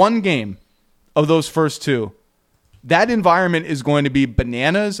steal one game of those first two, that environment is going to be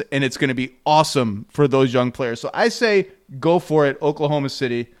bananas, and it's going to be awesome for those young players. So I say go for it, Oklahoma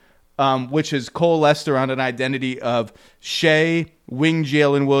City, which has coalesced around an identity of Shea, Wing,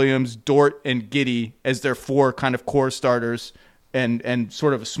 Jalen Williams, Dort, and Giddey as their four kind of core starters and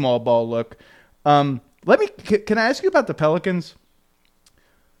sort of a small ball look. Can I ask you about the Pelicans?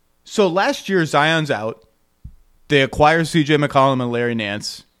 So last year, Zion's out. They acquire C.J. McCollum and Larry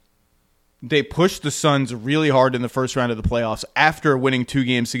Nance. They pushed the Suns really hard in the first round of the playoffs after winning 2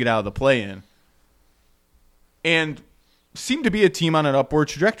 games to get out of the play-in. And seemed to be a team on an upward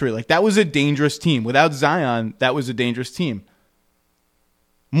trajectory. Like, that was a dangerous team. Without Zion, that was a dangerous team.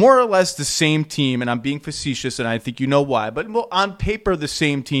 More or less the same team, and I'm being facetious, and I think you know why, but on paper, the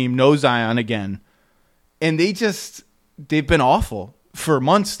same team, no Zion again. And they've been awful. For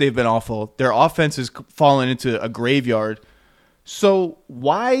months, they've been awful. Their offense has fallen into a graveyard. So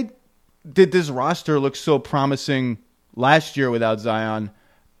why did this roster look so promising last year without Zion,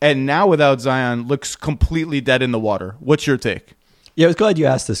 and now without Zion looks completely dead in the water? What's your take? Yeah, I was glad you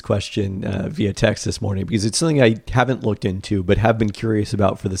asked this question via text this morning, because it's something I haven't looked into but have been curious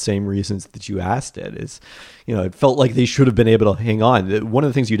about for the same reasons that you asked it. It felt like they should have been able to hang on. One of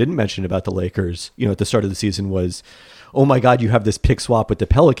the things you didn't mention about the Lakers, at the start of the season was, oh my God, you have this pick swap with the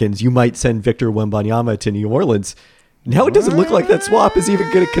Pelicans. You might send Victor Wembanyama to New Orleans. Now it doesn't look like that swap is even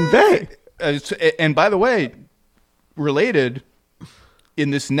going to convey. And by the way, related in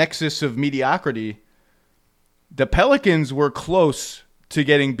this nexus of mediocrity, the Pelicans were close to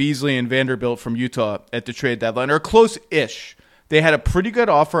getting Beasley and Vanderbilt from Utah at the trade deadline, or close-ish. They had a pretty good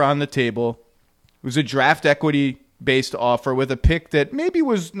offer on the table. It was a draft equity-based offer with a pick that maybe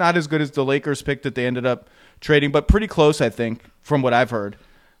was not as good as the Lakers pick that they ended up trading, but pretty close, I think, from what I've heard.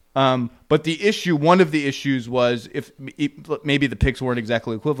 But one of the issues was maybe the picks weren't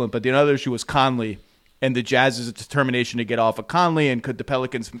exactly equivalent, but the other issue was Conley and the Jazz's determination to get off of Conley, and could the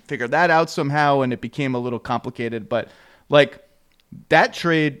Pelicans figure that out somehow? And it became a little complicated. But that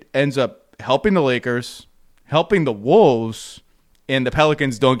trade ends up helping the Lakers, helping the Wolves, and the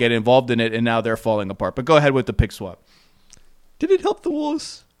Pelicans don't get involved in it, and now they're falling apart. But go ahead with the pick swap. Did it help the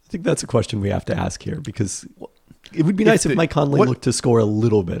Wolves? I think that's a question we have to ask here, because it would be nice if Mike Conley looked to score a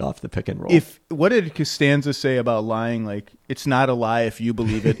little bit off the pick and roll. What did Costanza say about lying? Like, it's not a lie if you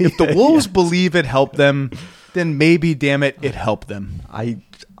believe it. If the Wolves believe it helped them, then maybe, damn it, it helped them. I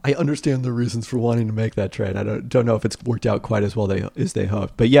understand the reasons for wanting to make that trade. I don't know if it's worked out quite as well as they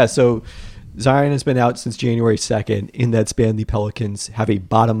hoped. But yeah, so Zion has been out since January 2nd. In that span, the Pelicans have a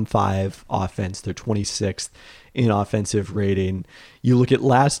bottom 5 offense. They're 26th in offensive rating. You look at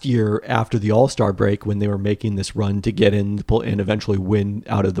last year after the All-Star break, when they were making this run to get in and eventually win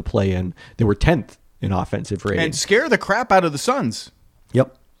out of the play-in, they were 10th in offensive rating. And scare the crap out of the Suns.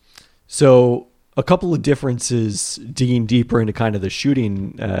 Yep. So a couple of differences digging deeper into kind of the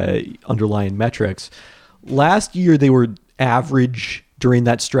shooting underlying metrics. Last year, they were average during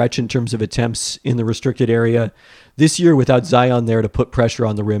that stretch in terms of attempts in the restricted area. This year, without Zion there to put pressure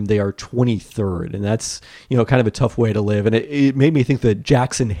on the rim, they are 23rd. And that's, kind of a tough way to live. And it made me think that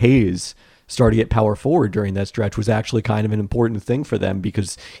Jackson Hayes starting at power forward during that stretch was actually kind of an important thing for them,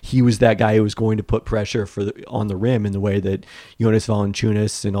 because he was that guy who was going to put pressure on the rim in the way that Jonas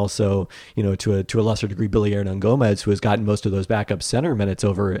Valanciunas and also, to a lesser degree, Billy Hernangomez, who has gotten most of those backup center minutes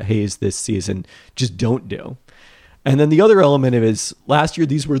over Hayes this season, just don't do. And then the other element of it is last year,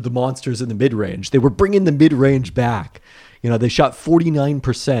 these were the monsters in the mid-range. They were bringing the mid-range back. They shot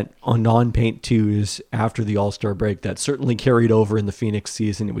 49% on non-paint twos after the All-Star break. That certainly carried over in the Phoenix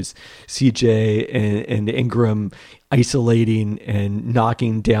season. It was CJ and Ingram isolating and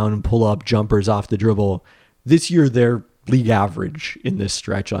knocking down pull-up jumpers off the dribble. This year, they're league average in this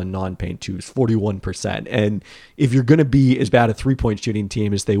stretch on non-paint twos, 41%. And if you're going to be as bad a three-point shooting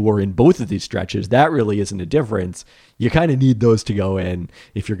team as they were in both of these stretches, that really isn't a difference. You kind of need those to go in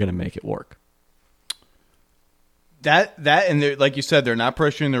if you're going to make it work. That and like you said, they're not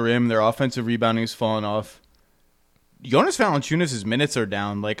pressuring the rim. Their offensive rebounding has fallen off. Jonas Valanciunas' minutes are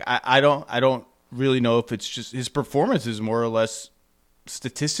down. Like I don't really know if it's just his performance is more or less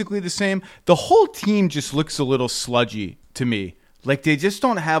statistically the same. The whole team just looks a little sludgy to me. Like they just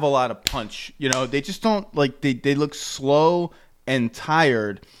don't have a lot of punch. They just don't like they look slow and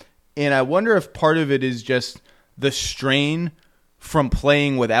tired. And I wonder if part of it is just the strain from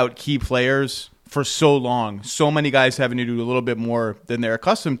playing without key players for so long. So many guys having to do a little bit more than they're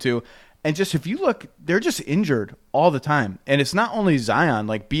accustomed to. And just if you look, they're just injured all the time. And it's not only Zion.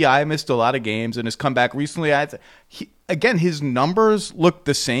 Like B.I. missed a lot of games and has come back recently. Again, his numbers look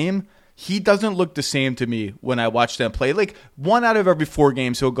the same. He doesn't look the same to me when I watch them play. Like 1 out of every 4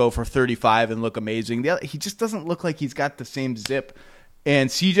 games, he'll go for 35 and look amazing. He just doesn't look like he's got the same zip. And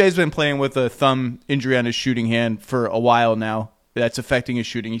CJ's been playing with a thumb injury on his shooting hand for a while now. That's affecting his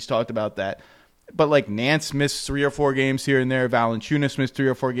shooting. He's talked about that. But like Nance missed 3 or 4 games here and there. Valanciunas missed 3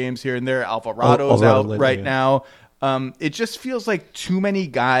 or 4 games here and there. Alvarado's out right now. It just feels like too many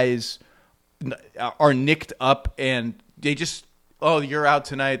guys are nicked up, and they just, you're out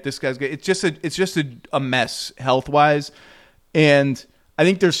tonight. This guy's good. It's just a mess health wise, and I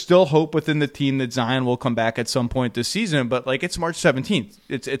think there's still hope within the team that Zion will come back at some point this season. But like it's March 17th.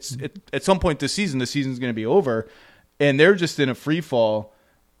 It's at some point this season, the season's going to be over, and they're just in a free fall.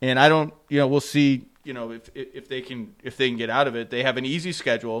 And I don't, we'll see, if they can get out of it. They have an easy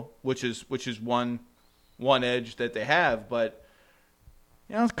schedule, which is one edge that they have. But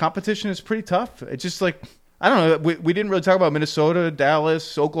competition is pretty tough. It's just like I don't know. We didn't really talk about Minnesota,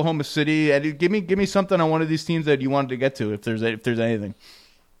 Dallas, Oklahoma City. Eddie, give me something on one of these teams that you wanted to get to, if there's anything.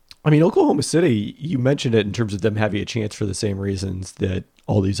 I mean, Oklahoma City, you mentioned it in terms of them having a chance for the same reasons that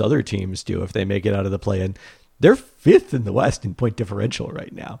all these other teams do if they make it out of the play-in. They're 5th in the West in point differential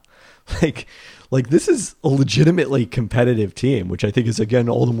right now. Like this is a legitimately competitive team, which I think is, again,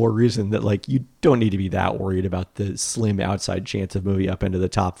 all the more reason that like you don't need to be that worried about the slim outside chance of moving up into the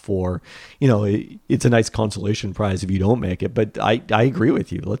top 4. It's a nice consolation prize if you don't make it, but I agree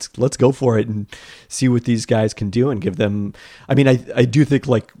with you. Let's go for it and see what these guys can do and give them. I mean, I do think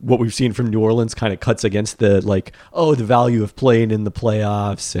like what we've seen from New Orleans kind of cuts against the like, the value of playing in the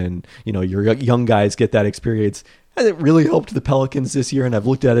playoffs and, your young guys get that experience. And it really helped the Pelicans this year, and I've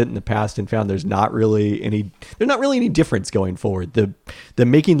looked at it in the past and found there's not really any difference going forward. The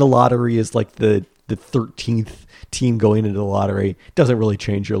making the lottery is like the 13th team going into the lottery. Doesn't really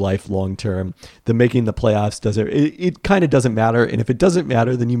change your life long term. The making the playoffs doesn't. It kind of doesn't matter, and if it doesn't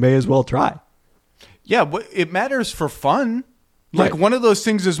matter, then you may as well try. Yeah, but it matters for fun. Like Right. one of those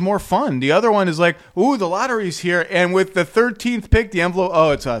things is more fun. The other one is like, ooh, the lottery's here, and with the 13th pick, the envelope,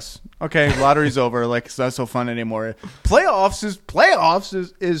 it's us. Okay, lottery's over. Like it's not so fun anymore. Playoffs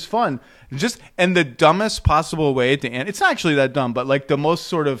is fun. And the dumbest possible way to end. It's not actually that dumb, but like the most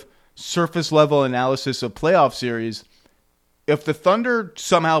sort of surface level analysis of playoff series. If the Thunder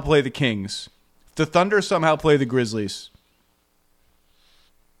somehow play the Kings, if the Thunder somehow play the Grizzlies,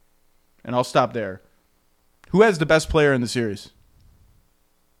 and I'll stop there. Who has the best player in the series?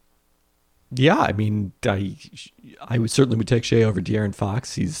 Yeah, I mean, I would certainly take Shea over De'Aaron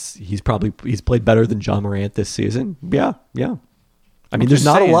Fox. He's played better than John Morant this season. Yeah. I mean, there's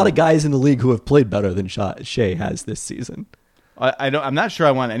not a lot of guys in the league who have played better than Shea has this season. I'm not sure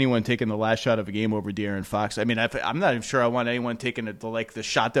I want anyone taking the last shot of a game over De'Aaron Fox. I mean, I'm not even sure I want anyone taking the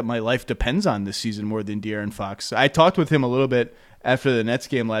shot that my life depends on this season more than De'Aaron Fox. I talked with him a little bit after the Nets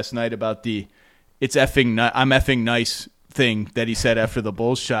game last night about I'm effing nice thing that he said after the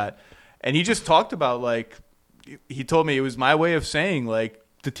Bulls shot. And he just talked about, like, he told me it was my way of saying, like,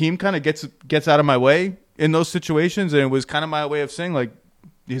 the team kind of gets out of my way in those situations. And it was kind of my way of saying, like,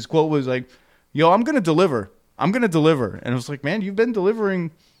 his quote was like, yo, I'm going to deliver. And I was like, man, you've been delivering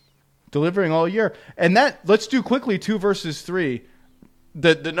all year. And let's do quickly 2 versus 3.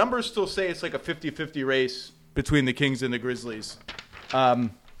 The numbers still say it's like a 50-50 race between the Kings and the Grizzlies.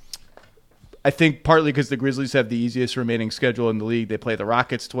 I think partly because the Grizzlies have the easiest remaining schedule in the league. They play the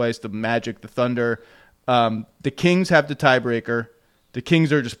Rockets twice, the Magic, the Thunder. The Kings have the tiebreaker. The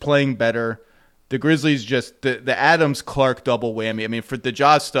Kings are just playing better. The Grizzlies just the Adams-Clark double whammy. I mean, for the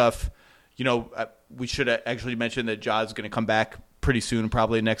Jaws stuff, we should actually mention that Jaws is going to come back pretty soon,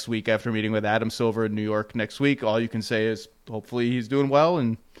 probably next week after meeting with Adam Silver in New York next week. All you can say is hopefully he's doing well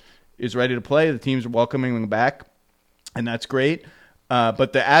and is ready to play. The team's welcoming him back, and that's great.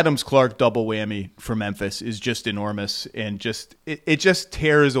 But the Adams-Clark double whammy for Memphis is just enormous, and it just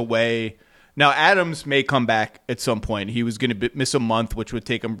tears away. Now, Adams may come back at some point. He was going to miss a month, which would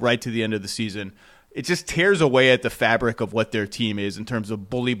take him right to the end of the season. It just tears away at the fabric of what their team is in terms of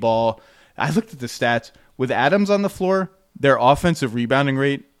bully ball. I looked at the stats. With Adams on the floor, their offensive rebounding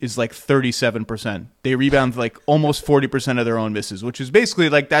rate is like 37%. They rebound like almost 40% of their own misses, which is basically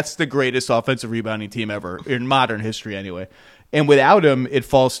like that's the greatest offensive rebounding team ever in modern history anyway. And without him, it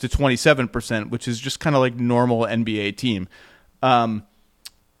falls to 27%, which is just kind of like normal NBA team. And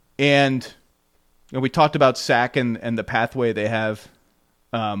we talked about Sac and the pathway they have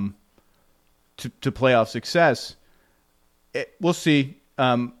to playoff success. We'll see.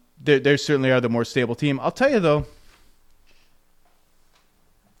 They certainly are the more stable team. I'll tell you, though,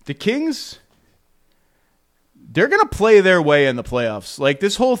 the Kings, they're going to play their way in the playoffs. Like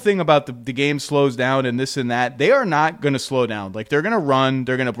this whole thing about the game slows down and this and that, they are not going to slow down. Like they're going to run.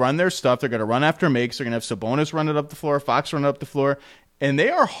 They're going to run their stuff. They're going to run after makes. They're going to have Sabonis run it up the floor, Fox run it up the floor. And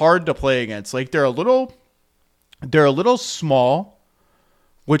they are hard to play against. Like they're a little small,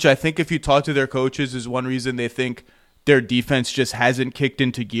 which I think if you talk to their coaches is one reason they think their defense just hasn't kicked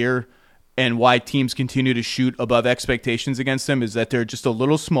into gear, and why teams continue to shoot above expectations against them is that they're just a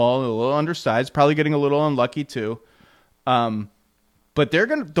little small, a little undersized, probably getting a little unlucky too. But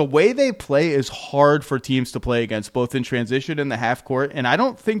the way they play is hard for teams to play against, both in transition and the half court. And I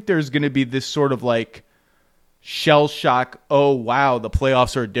don't think there's going to be this sort of like shell shock. Oh, wow, the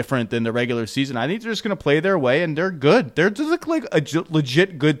playoffs are different than the regular season. I think they're just going to play their way, and they're good. They're just like a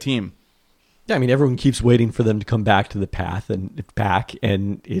legit good team. Yeah, I mean, everyone keeps waiting for them to come back to the path and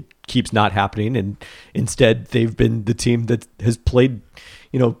it keeps not happening. And instead, they've been the team that has played,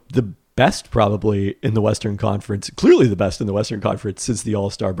 the best probably in the Western Conference, clearly the best in the Western Conference since the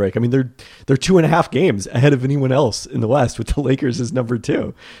All-Star break. I mean, they're 2.5 games ahead of anyone else in the West, with the Lakers as number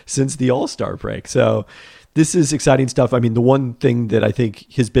 2 since the All-Star break. So this is exciting stuff. I mean, the one thing that I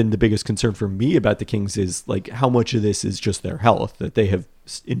think has been the biggest concern for me about the Kings is like how much of this is just their health, that they have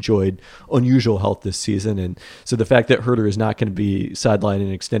enjoyed unusual health this season. And so the fact that Herter is not going to be sidelined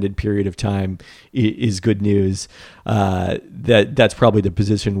an extended period of time is good news. That's probably the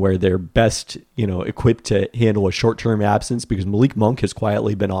position where they're best, equipped to handle a short-term absence, because Malik Monk has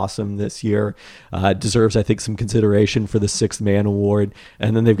quietly been awesome this year. Deserves, I think, some consideration for the Sixth Man Award.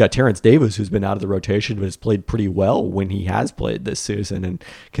 And then they've got Terrence Davis, who's been out of the rotation, but has played pretty well when he has played this season and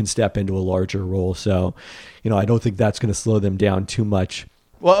can step into a larger role. So, I don't think that's going to slow them down too much.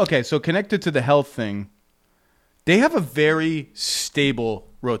 Well, okay, so connected to the health thing, they have a very stable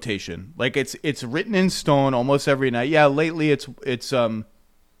rotation. Like it's written in stone almost every night. Yeah, lately it's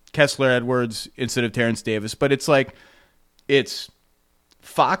Kessler Edwards instead of Terrence Davis, but it's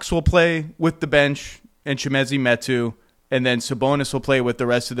Fox will play with the bench and Chimezie Metu, and then Sabonis will play with the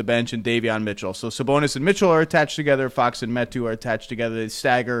rest of the bench and Davion Mitchell. So Sabonis and Mitchell are attached together, Fox and Metu are attached together. They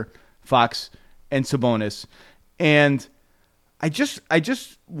stagger Fox and Sabonis. And I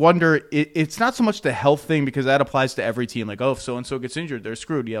just wonder, it's not so much the health thing, because that applies to every team. Like, oh, if so-and-so gets injured, they're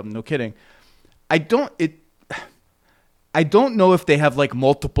screwed. Yeah, no kidding. I don't know if they have like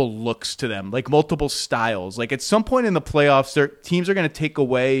multiple looks to them, like multiple styles. Like at some point in the playoffs, their teams are going to take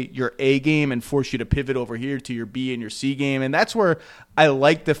away your A game and force you to pivot over here to your B and your C game. And that's where I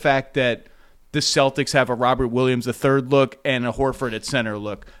like the fact that the Celtics have a Robert Williams III look and a Horford at center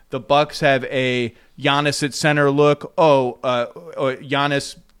look. The Bucks have a Giannis at center look.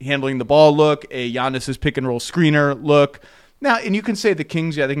 Giannis handling the ball look. A Giannis's pick and roll screener look. Now, and you can say the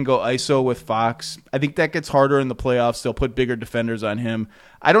Kings, yeah, they can go ISO with Fox. I think that gets harder in the playoffs. They'll put bigger defenders on him.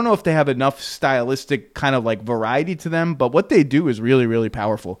 I don't know if they have enough stylistic kind of like variety to them, but what they do is really, really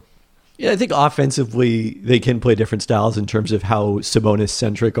powerful. Yeah, I think offensively they can play different styles in terms of how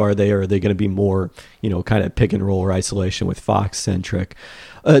Sabonis-centric are they, or are they going to be more, kind of pick and roll or isolation with Fox-centric?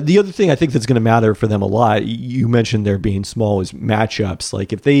 The other thing I think that's going to matter for them a lot, you mentioned they're being small, is matchups.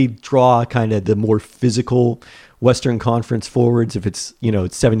 Like if they draw kind of the more physical Western Conference forwards, if it's,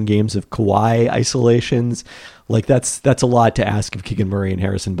 it's 7 games of Kawhi isolations, like that's a lot to ask of Keegan Murray and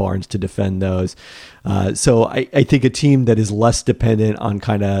Harrison Barnes to defend those. So I think a team that is less dependent on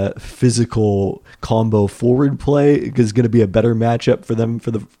kind of physical combo forward play is going to be a better matchup for them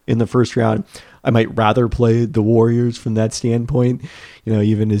in the first round. I might rather play the Warriors from that standpoint,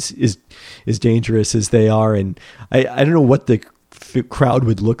 even as dangerous as they are. And I don't know what the crowd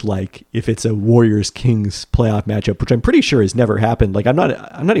would look like if it's a Warriors-Kings playoff matchup, which I'm pretty sure has never happened. Like I'm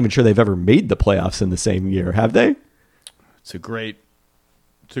not even sure they've ever made the playoffs in the same year, have they? It's a great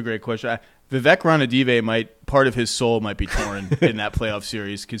question. Vivek Ranadive part of his soul might be torn in that playoff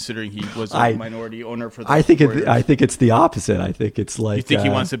series, considering he was a minority owner for the Warriors. I think it's the opposite. I think it's like you think he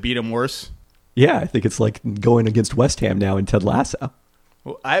wants to beat him worse. Yeah, I think it's like going against West Ham now in Ted Lasso.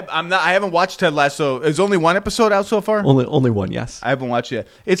 Well, I haven't watched Ted Lasso. There's only one episode out so far. Only one, yes. I haven't watched it yet.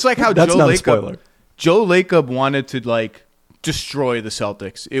 It's like how That's not a spoiler. Joe Lacob wanted to like destroy the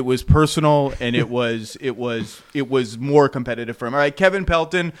Celtics. It was personal, and it was more competitive for him. All right, Kevin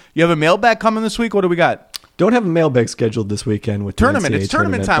Pelton, you have a mailbag coming this week. What do we got? Don't have a mailbag scheduled this weekend with tournament. The NCAA it's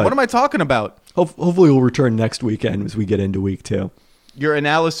tournament time. What am I talking about? Hopefully, we'll return next weekend as we get into week 2. Your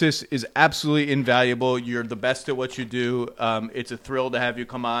analysis is absolutely invaluable. You're the best at what you do. It's a thrill to have you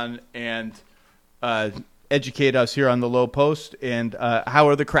come on and educate us here on the Low Post. And how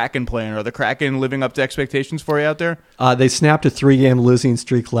are the Kraken playing? Are the Kraken living up to expectations for you out there? They snapped a 3-game losing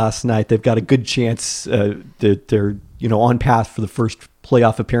streak last night. They've got a good chance that they're on path for the first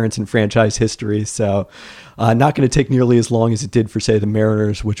playoff appearance in franchise history. So not going to take nearly as long as it did for, say, the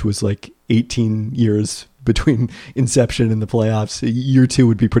Mariners, which was like 18 years between inception and the playoffs. Year 2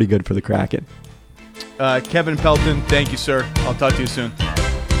 would be pretty good for the Kraken. Kevin Pelton, thank you, sir. I'll talk to you soon.